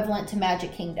 is equivalent to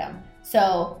Magic Kingdom.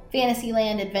 So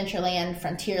Fantasyland, Adventureland,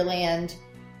 Frontierland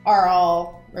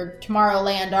or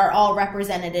Tomorrowland are all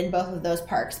represented in both of those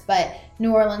parks. But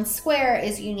New Orleans Square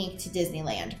is unique to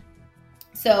Disneyland.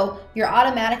 So you're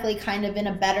automatically kind of in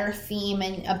a better theme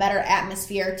and a better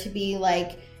atmosphere to be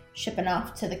like shipping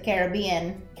off to the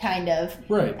Caribbean, kind of.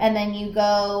 Right. And then you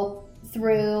go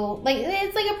through, like,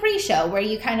 it's like a pre-show where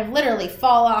you kind of literally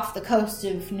fall off the coast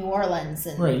of New Orleans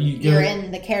and right, you're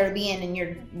in the Caribbean and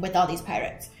you're with all these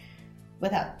pirates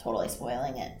without totally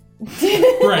spoiling it.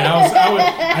 Right,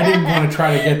 I didn't want to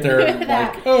try to get there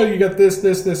like, oh, you got this, and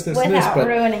this, without but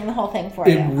ruining the whole thing for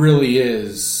you. It really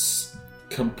is,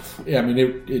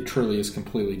 it truly is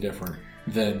completely different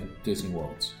than Disney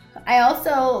World's.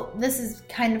 This is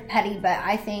kind of petty, but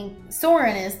I think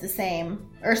Soarin' is the same.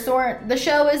 The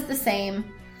show is the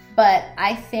same, but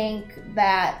I think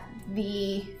that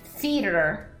the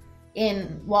theater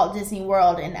in Walt Disney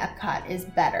World in Epcot is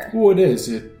better. Well, it is.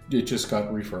 It just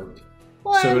got refurbed.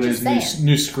 Well, so I'm it just is saying.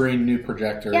 New screen, new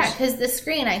projectors. Yeah, because the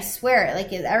screen, I swear,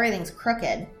 everything's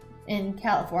crooked in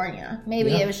California.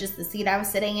 Maybe it was just the seat I was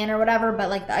sitting in or whatever, but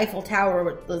like the Eiffel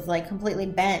Tower was like completely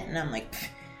bent, and I'm like,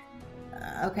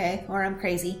 okay, or I'm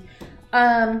crazy.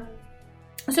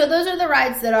 So those are the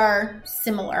rides that are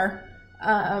similar.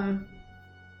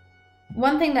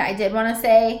 One thing that I did want to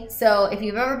say, so if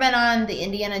you've ever been on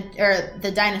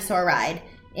the dinosaur ride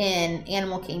in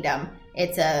Animal Kingdom,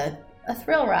 it's a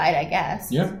thrill ride, I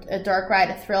guess. Yep. A dark ride,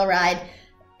 a thrill ride.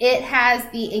 It has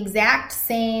the exact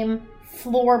same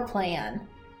floor plan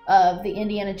of the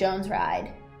Indiana Jones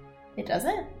ride. It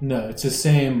doesn't? No, it's the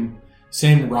same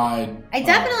ride. I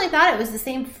definitely thought it was the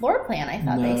same floor plan. I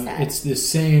thought they said it's the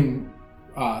same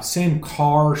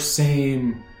car,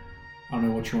 same. I don't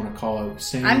know what you want to call it.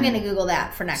 Same. I'm gonna Google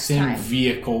that for next time. Same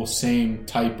vehicle, same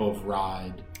type of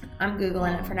ride. I'm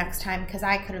Googling it for next time because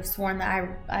I could have sworn that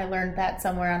I learned that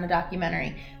somewhere on a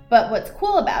documentary. But what's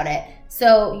cool about it,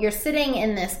 so you're sitting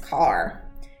in this car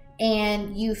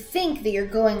and you think that you're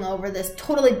going over this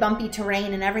totally bumpy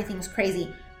terrain and everything's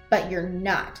crazy, but you're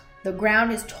not. The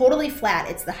ground is totally flat.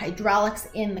 It's the hydraulics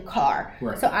in the car.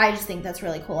 Right. So I just think that's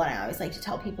really cool, and I always like to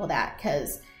tell people that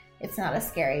because it's not as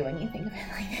scary when you think of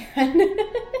it like that.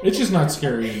 It's just not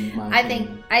scary in my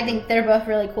opinion. I think they're both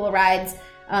really cool rides.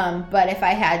 But if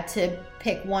I had to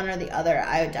pick one or the other,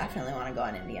 I would definitely want to go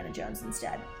on Indiana Jones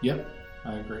instead. Yep,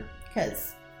 I agree.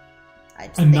 Because I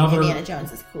just think Indiana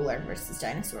Jones is cooler versus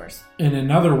dinosaurs. And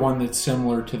another one that's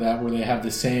similar to that, where they have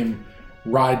the same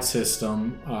ride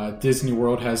system. Disney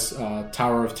World has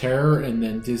Tower of Terror, and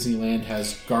then Disneyland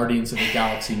has Guardians of the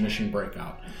Galaxy Mission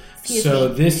Breakout. Excuse me.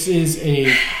 This is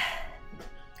a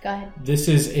Go ahead. This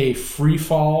is a free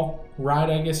fall ride,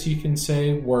 I guess you can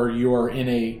say, where you are in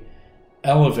a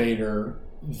elevator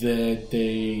that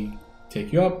they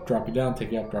take you up, drop you down,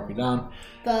 take you up, drop you down.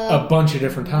 A bunch of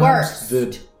different times. Worst.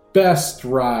 The best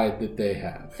ride that they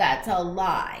have. That's a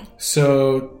lie.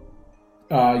 So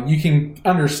you can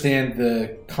understand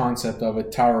the concept of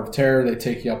it. Tower of Terror, they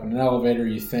take you up in an elevator.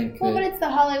 You think but it's the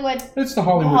Hollywood. It's the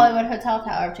Hollywood Hotel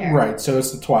Tower of Terror. Right, so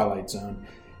it's the Twilight Zone.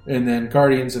 And then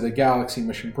Guardians of the Galaxy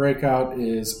Mission Breakout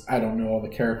is, I don't know all the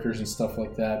characters and stuff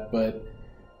like that, but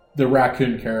the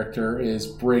raccoon character is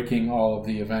breaking all of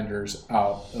the Avengers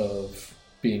out of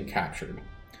being captured.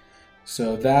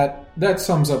 So that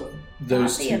sums up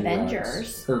those Not the two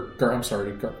Avengers. rides.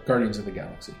 Guardians of the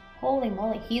Galaxy. Holy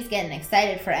moly, he's getting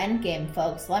excited for Endgame,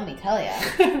 folks. Let me tell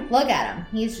you. Look at him.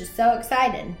 He's just so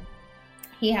excited.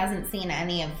 He hasn't seen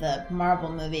any of the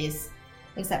Marvel movies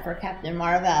except for Captain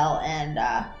Marvel and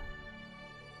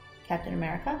Captain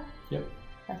America. Yep.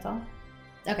 That's all.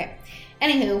 Okay.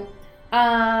 Anywho,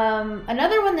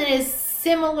 another one that is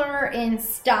similar in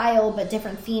style but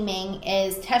different theming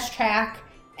is Test Track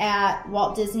at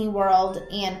Walt Disney World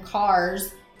and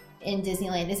Cars in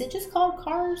Disneyland. Is it just called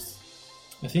Cars?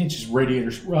 I think it's just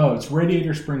it's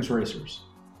Radiator Springs Racers.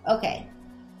 Okay.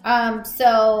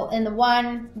 So in the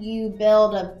one, you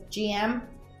build a GM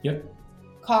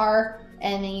car,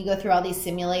 and then you go through all these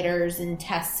simulators and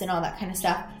tests and all that kind of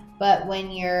stuff. But when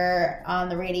you're on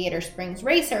the Radiator Springs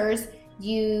Racers,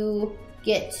 you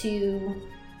get to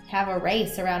have a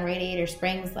race around Radiator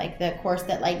Springs, like the course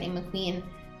that Lightning McQueen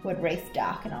Woodwraith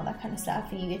Dock and all that kind of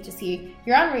stuff. And you get to see,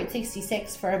 you're on Route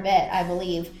 66 for a bit, I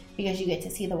believe, because you get to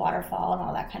see the waterfall and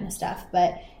all that kind of stuff.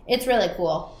 But it's really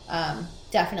cool.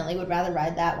 Definitely would rather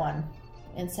ride that one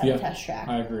instead of Test Track.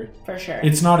 I agree. For sure.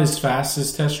 It's not as fast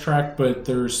as Test Track, but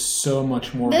there's so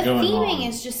much more going on. The theming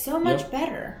is just so much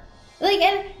better. Like,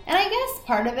 and I guess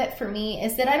part of it for me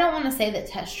is that I don't want to say that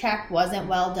Test Track wasn't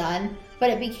well done, but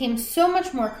it became so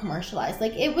much more commercialized.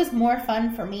 Like, it was more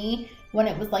fun for me when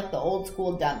it was like the old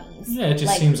school dummies. Yeah, it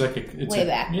just seems like it's way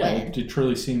back when. It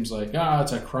truly seems like,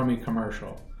 it's a crummy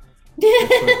commercial.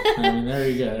 There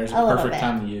you go. There's a perfect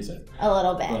time to use it. A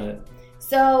little bit.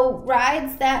 So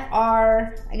rides that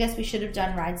are, I guess we should have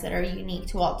done rides that are unique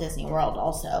to Walt Disney World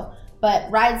also.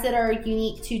 But rides that are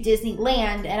unique to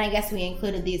Disneyland, and I guess we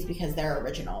included these because they're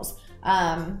originals.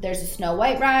 There's a Snow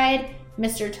White ride,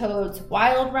 Mr. Toad's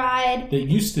Wild Ride. That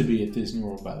used to be at Disney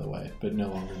World, by the way, but no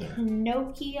longer there.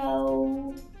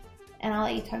 Pinocchio. And I'll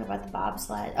let you talk about the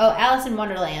bobsled. Oh, Alice in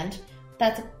Wonderland.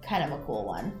 That's kind of a cool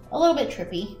one. A little bit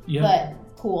trippy, but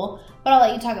cool. But I'll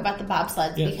let you talk about the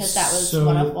bobsleds because that was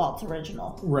one of Walt's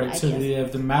original ideas. So they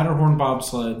have the Matterhorn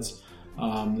bobsleds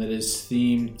that is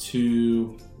themed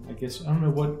to, I guess, I don't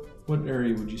know, what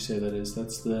area would you say that is?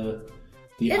 That's the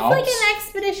it's Alps? Like an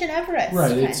Expedition Everest.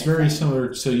 Right, it's very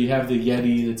similar. So you have the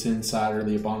Yeti that's inside, or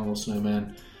the Abominable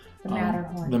Snowman.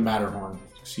 The Matterhorn,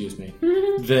 excuse me.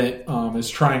 That is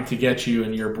trying to get you,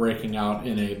 and you're breaking out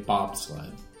in a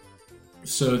bobsled.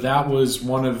 So that was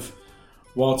one of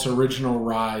Walt's original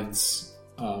rides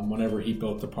whenever he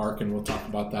built the park, and we'll talk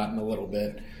about that in a little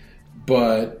bit.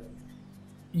 But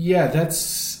yeah,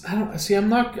 I'm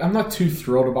not too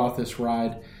thrilled about this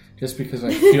ride, just because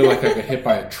I feel like I got hit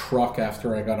by a truck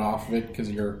after I got off of it,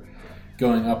 because you're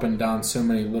going up and down so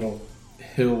many little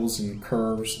hills and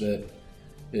curves that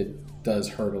it does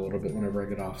hurt a little bit whenever I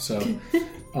get off. So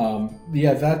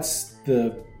that's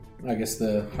I guess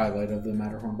the highlight of the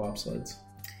Matterhorn bobsleds.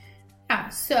 Yeah,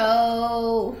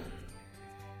 so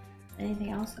anything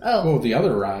else? Oh, the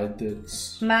other ride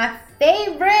that's my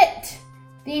favorite,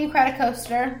 the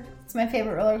Incredicoaster. It's my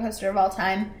favorite roller coaster of all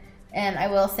time. And I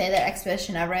will say that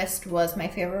Expedition Everest was my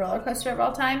favorite roller coaster of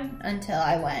all time until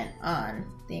I went on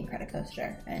the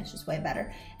Incredicoaster, and it's just way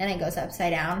better. And it goes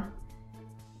upside down,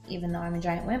 even though I'm a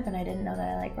giant wimp and I didn't know that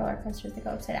I like roller coasters that go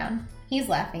upside down. He's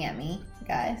laughing at me,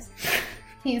 guys.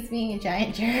 He's being a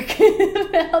giant jerk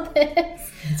about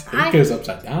this. It goes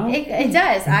upside down? It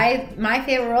does. My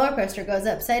favorite roller coaster goes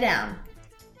upside down.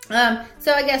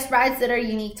 So I guess rides that are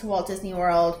unique to Walt Disney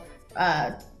World,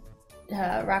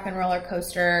 Rock and Roller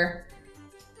Coaster,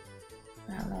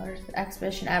 I don't know, there's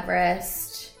Expedition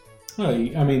Everest. Well,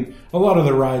 I mean, a lot of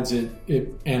the rides at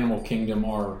Animal Kingdom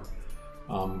are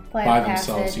by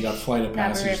themselves. You got Flight of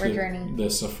Passage, the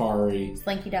Safari,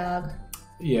 Slinky Dog.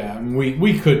 Yeah, I mean,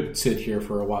 we could sit here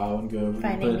for a while and go over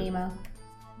Finding Nemo.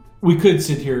 We could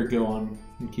sit here and go on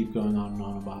and keep going on and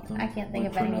on about them. I can't think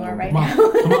of any more right now.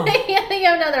 Come on. I can't think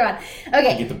of another one.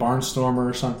 Okay. You get the Barnstormer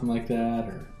or something like that,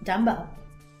 or Dumbo.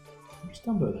 There's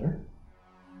Dumbo there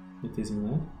at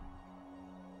Disneyland.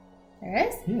 There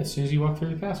is? Yeah, as soon as you walk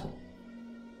through the castle.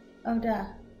 Oh, duh.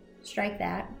 Strike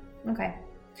that. Okay.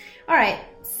 All right.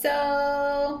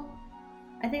 So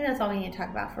I think that's all we need to talk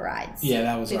about for rides. Yeah,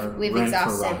 that was we've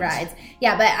exhausted rides.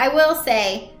 Yeah, but I will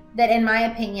say that in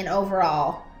my opinion,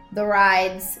 overall, the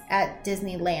rides at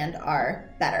Disneyland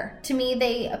are better. To me,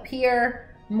 they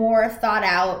appear more thought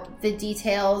out. The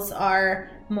details are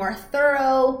more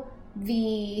thorough.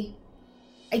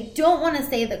 I don't want to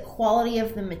say the quality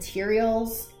of the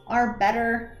materials are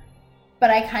better, but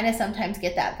I kind of sometimes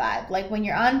get that vibe. Like when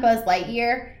you're on Buzz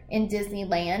Lightyear in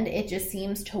Disneyland, it just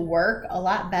seems to work a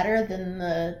lot better than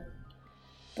the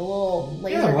little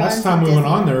laser guns. Yeah, last time we went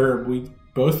on there,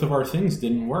 both of our things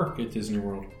didn't work at Disney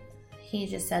World. He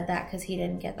just said that because he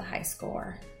didn't get the high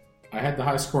score. I had the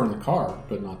high score in the car,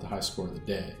 but not the high score of the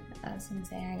day. I was going to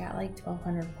say, I got like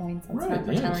 1,200 points. That's right, not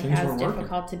pretending things how were it's working.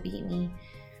 difficult to beat me.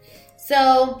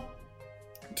 So,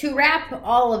 to wrap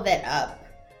all of it up,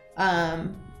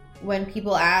 when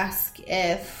people ask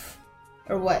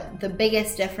what the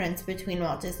biggest difference between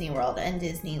Walt Disney World and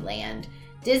Disneyland,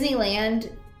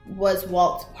 Disneyland was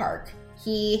Walt's park.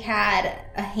 He had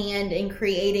a hand in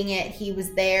creating it. He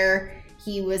was there.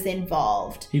 He was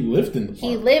involved. He lived in the park.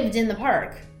 He lived in the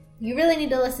park. You really need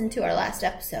to listen to our last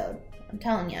episode. I'm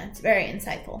telling you, it's very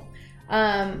insightful.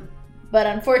 But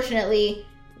unfortunately,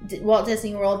 Walt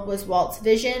Disney World was Walt's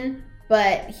vision,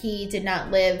 but he did not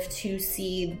live to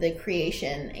see the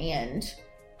creation and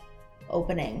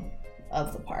opening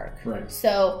of the park. Right.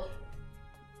 So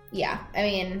yeah, I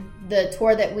mean, the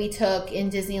tour that we took in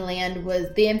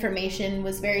Disneyland the information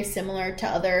was very similar to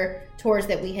other tours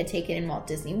that we had taken in Walt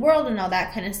Disney World and all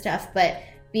that kind of stuff, but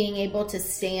being able to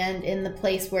stand in the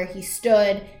place where he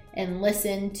stood and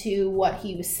listen to what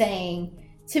he was saying,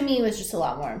 to me, was just a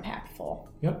lot more impactful.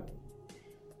 Yep.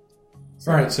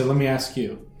 All right, so let me ask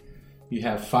you. You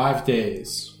have 5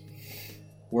 days.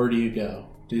 Where do you go?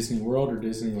 Disney World or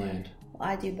Disneyland? Well,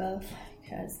 I do both,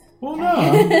 because... Well, no,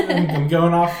 I'm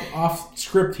going off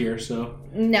script here, so...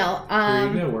 No,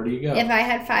 Where do you go? If I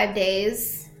had 5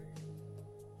 days...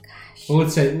 Gosh. Well,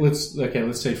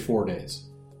 let's say 4 days.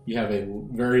 You have a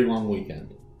very long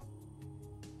weekend.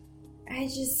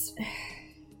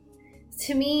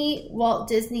 To me, Walt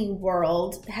Disney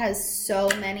World has so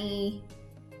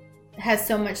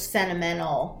much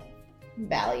sentimental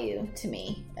value to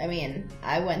me. I mean,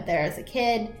 I went there as a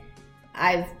kid.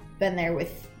 I've been there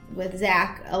with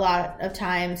Zach a lot of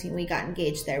times. We got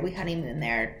engaged there. We honeymooned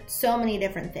there. So many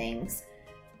different things.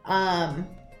 But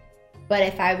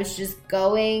if I was just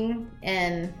going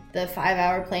and the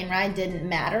 5-hour plane ride didn't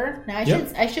matter, now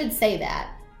I should say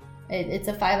that. It's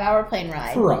a 5-hour plane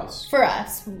ride. For us.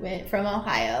 From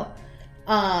Ohio.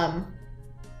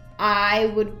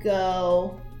 I would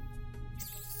go...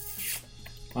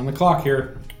 On the clock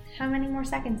here. How many more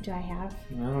seconds do I have?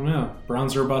 I don't know.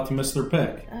 Browns are about to miss their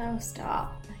pick. Oh,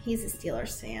 stop. He's a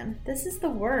Steelers fan. This is the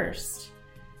worst.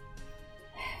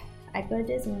 I'd go to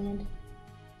Disneyland.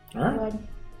 All right. I would.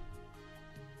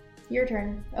 Your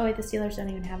turn. Oh, wait, the Steelers don't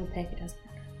even have a pick. It doesn't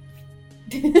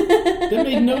matter. That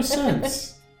made no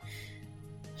sense.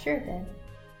 Sure it did.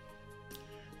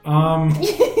 I'm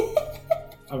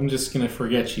just going to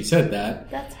forget she said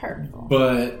that. That's hurtful.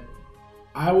 But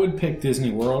I would pick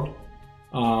Disney World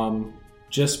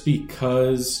just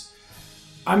because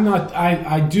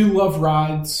I do love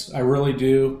rides. I really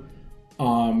do.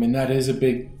 And that is a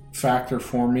big factor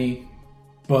for me.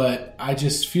 But I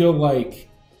just feel like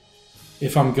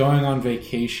if I'm going on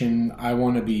vacation, I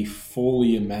want to be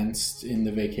fully immersed in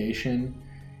the vacation.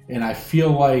 And I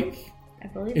feel like... I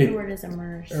believe the word is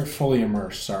immersed. Or fully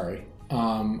immersed, sorry.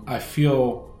 I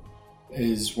feel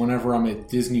is whenever I'm at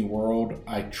Disney World,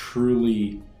 I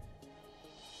truly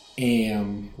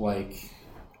am like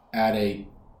at a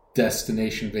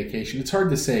destination vacation. It's hard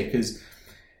to say because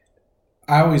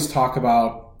I always talk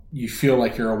about you feel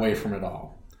like you're away from it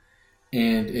all.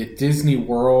 And at Disney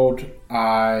World,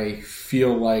 I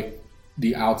feel like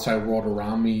the outside world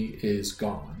around me is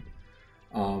gone.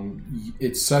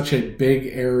 It's such a big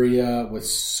area with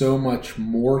so much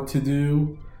more to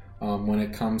do when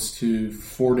it comes to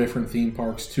 4 different theme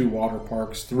parks, 2 water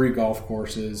parks, 3 golf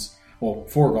courses, 4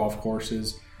 golf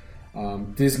courses,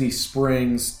 Disney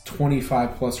Springs,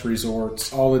 25 plus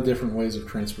resorts, all the different ways of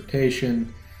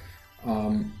transportation.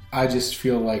 I just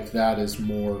feel like that is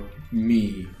more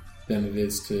me than it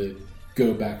is to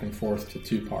go back and forth to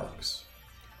 2 parks.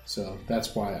 So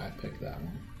that's why I picked that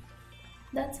one.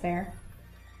 That's fair.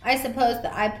 I suppose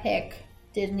that I pick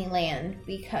Disneyland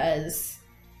because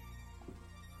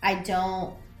I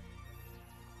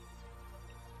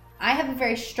have a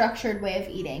very structured way of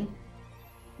eating.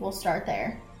 We'll start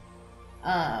there.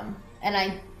 And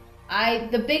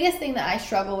the biggest thing that I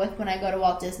struggle with when I go to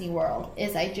Walt Disney World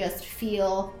is I just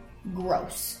feel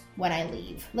gross when I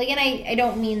leave. Like, and I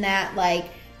don't mean that like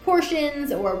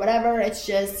portions or whatever. It's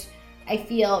just, I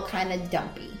feel kind of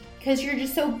dumpy. Because you're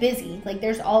just so busy. Like,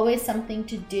 there's always something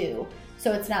to do.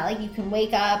 So it's not like you can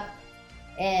wake up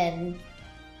and,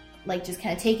 like, just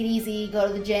kind of take it easy, go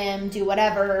to the gym, do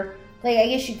whatever. Like, I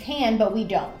guess you can, but we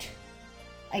don't,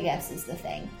 I guess is the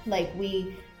thing. Like,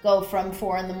 we go from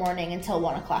 4 in the morning until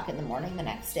 1 o'clock in the morning the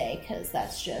next day because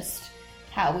that's just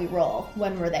how we roll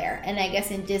when we're there. And I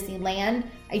guess in Disneyland,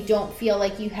 I don't feel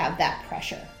like you have that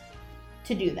pressure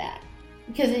to do that.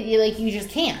 Because, you just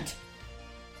can't.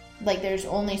 Like, there's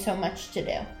only so much to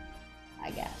do, I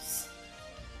guess.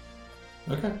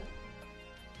 Okay.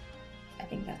 I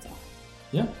think that's all.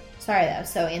 Yeah. Sorry, that was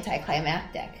so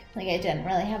anticlimactic. Like, I didn't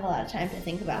really have a lot of time to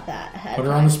think about that ahead Put of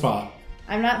her time. on the spot.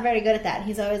 I'm not very good at that.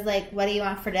 He's always like, what do you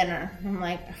want for dinner? And I'm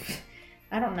like,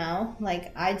 I don't know.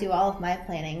 Like, I do all of my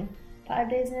planning 5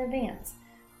 days in advance.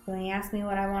 So when he asks me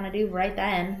what I want to do right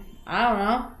then, I don't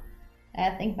know. I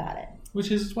have to think about it. Which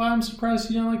is why I'm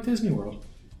surprised you don't like Disney World.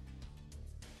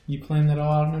 You plan that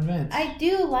all out in advance. I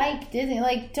do like Disney.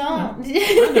 Like, don't. No.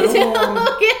 I know. Don't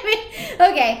look at me.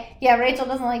 Okay. Yeah, Rachel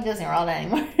doesn't like Disney World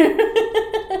anymore.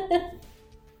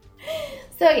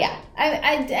 So, yeah.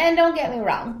 And don't get me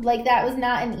wrong. Like, that was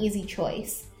not an easy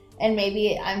choice. And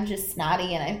maybe I'm just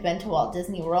snotty and I've been to Walt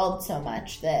Disney World so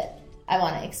much that I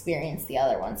want to experience the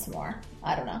other one some more.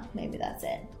 I don't know. Maybe that's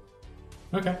it.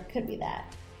 Okay. Could be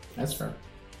that. That's fair.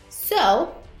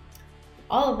 So,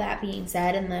 all of that being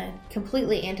said, and the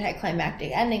completely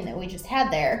anticlimactic ending that we just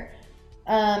had there,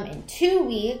 in 2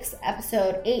 weeks,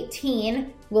 episode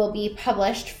 18 will be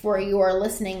published for your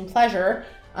listening pleasure.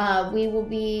 We will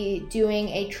be doing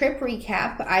a trip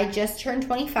recap. I just turned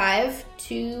 25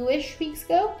 2-ish weeks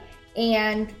ago,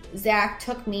 and Zach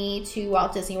took me to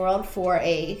Walt Disney World for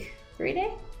a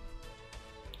 3-day?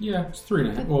 Yeah, it's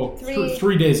 3.5. Well,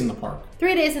 3 days in the park.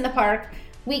 3 days in the park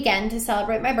weekend to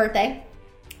celebrate my birthday.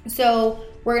 So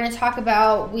we're going to talk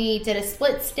about, we did a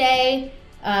split stay,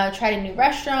 tried a new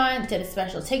restaurant, did a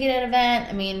special ticketed event.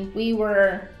 I mean, we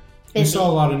were busy. We saw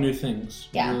a lot of new things.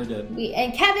 Yeah. We really did.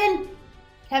 And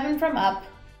Kevin from Up,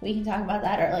 we can talk about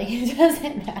that early. It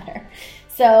doesn't matter.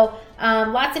 So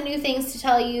lots of new things to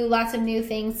tell you, lots of new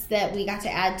things that we got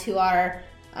to add to our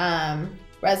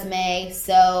resume.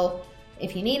 So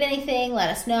if you need anything, let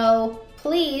us know.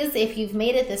 Please, if you've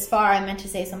made it this far, I meant to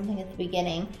say something at the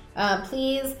beginning,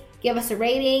 please give us a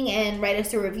rating and write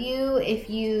us a review if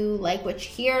you like what you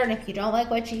hear. And if you don't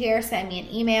like what you hear, send me an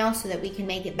email so that we can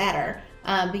make it better.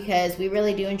 Because we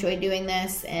really do enjoy doing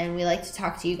this, and we like to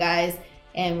talk to you guys,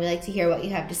 and we like to hear what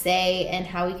you have to say and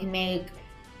how we can make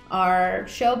our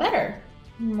show better,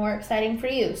 more exciting for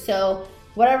you. So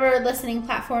whatever listening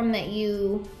platform that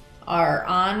you are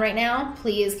on right now,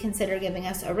 please consider giving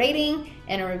us a rating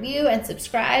and a review and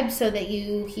subscribe so that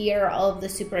you hear all of the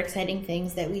super exciting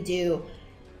things that we do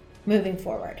moving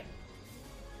forward.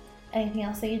 Anything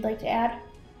else that you'd like to add?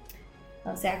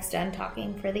 Well, Zach's done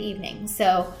talking for the evening.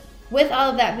 So with all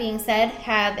of that being said,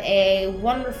 have a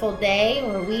wonderful day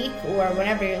or week or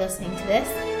whenever you're listening to this,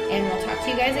 and we'll talk to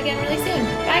you guys again really soon.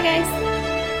 Bye, guys.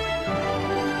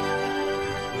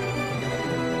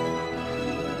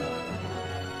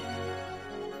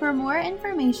 For more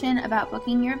information about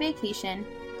booking your vacation,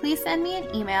 please send me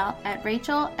an email at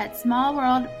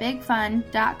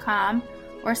rachel@smallworldbigfun.com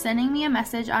or sending me a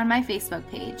message on my Facebook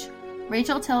page,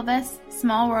 Rachel Tilvis,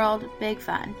 Small World Big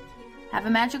Fun. Have a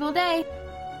magical day!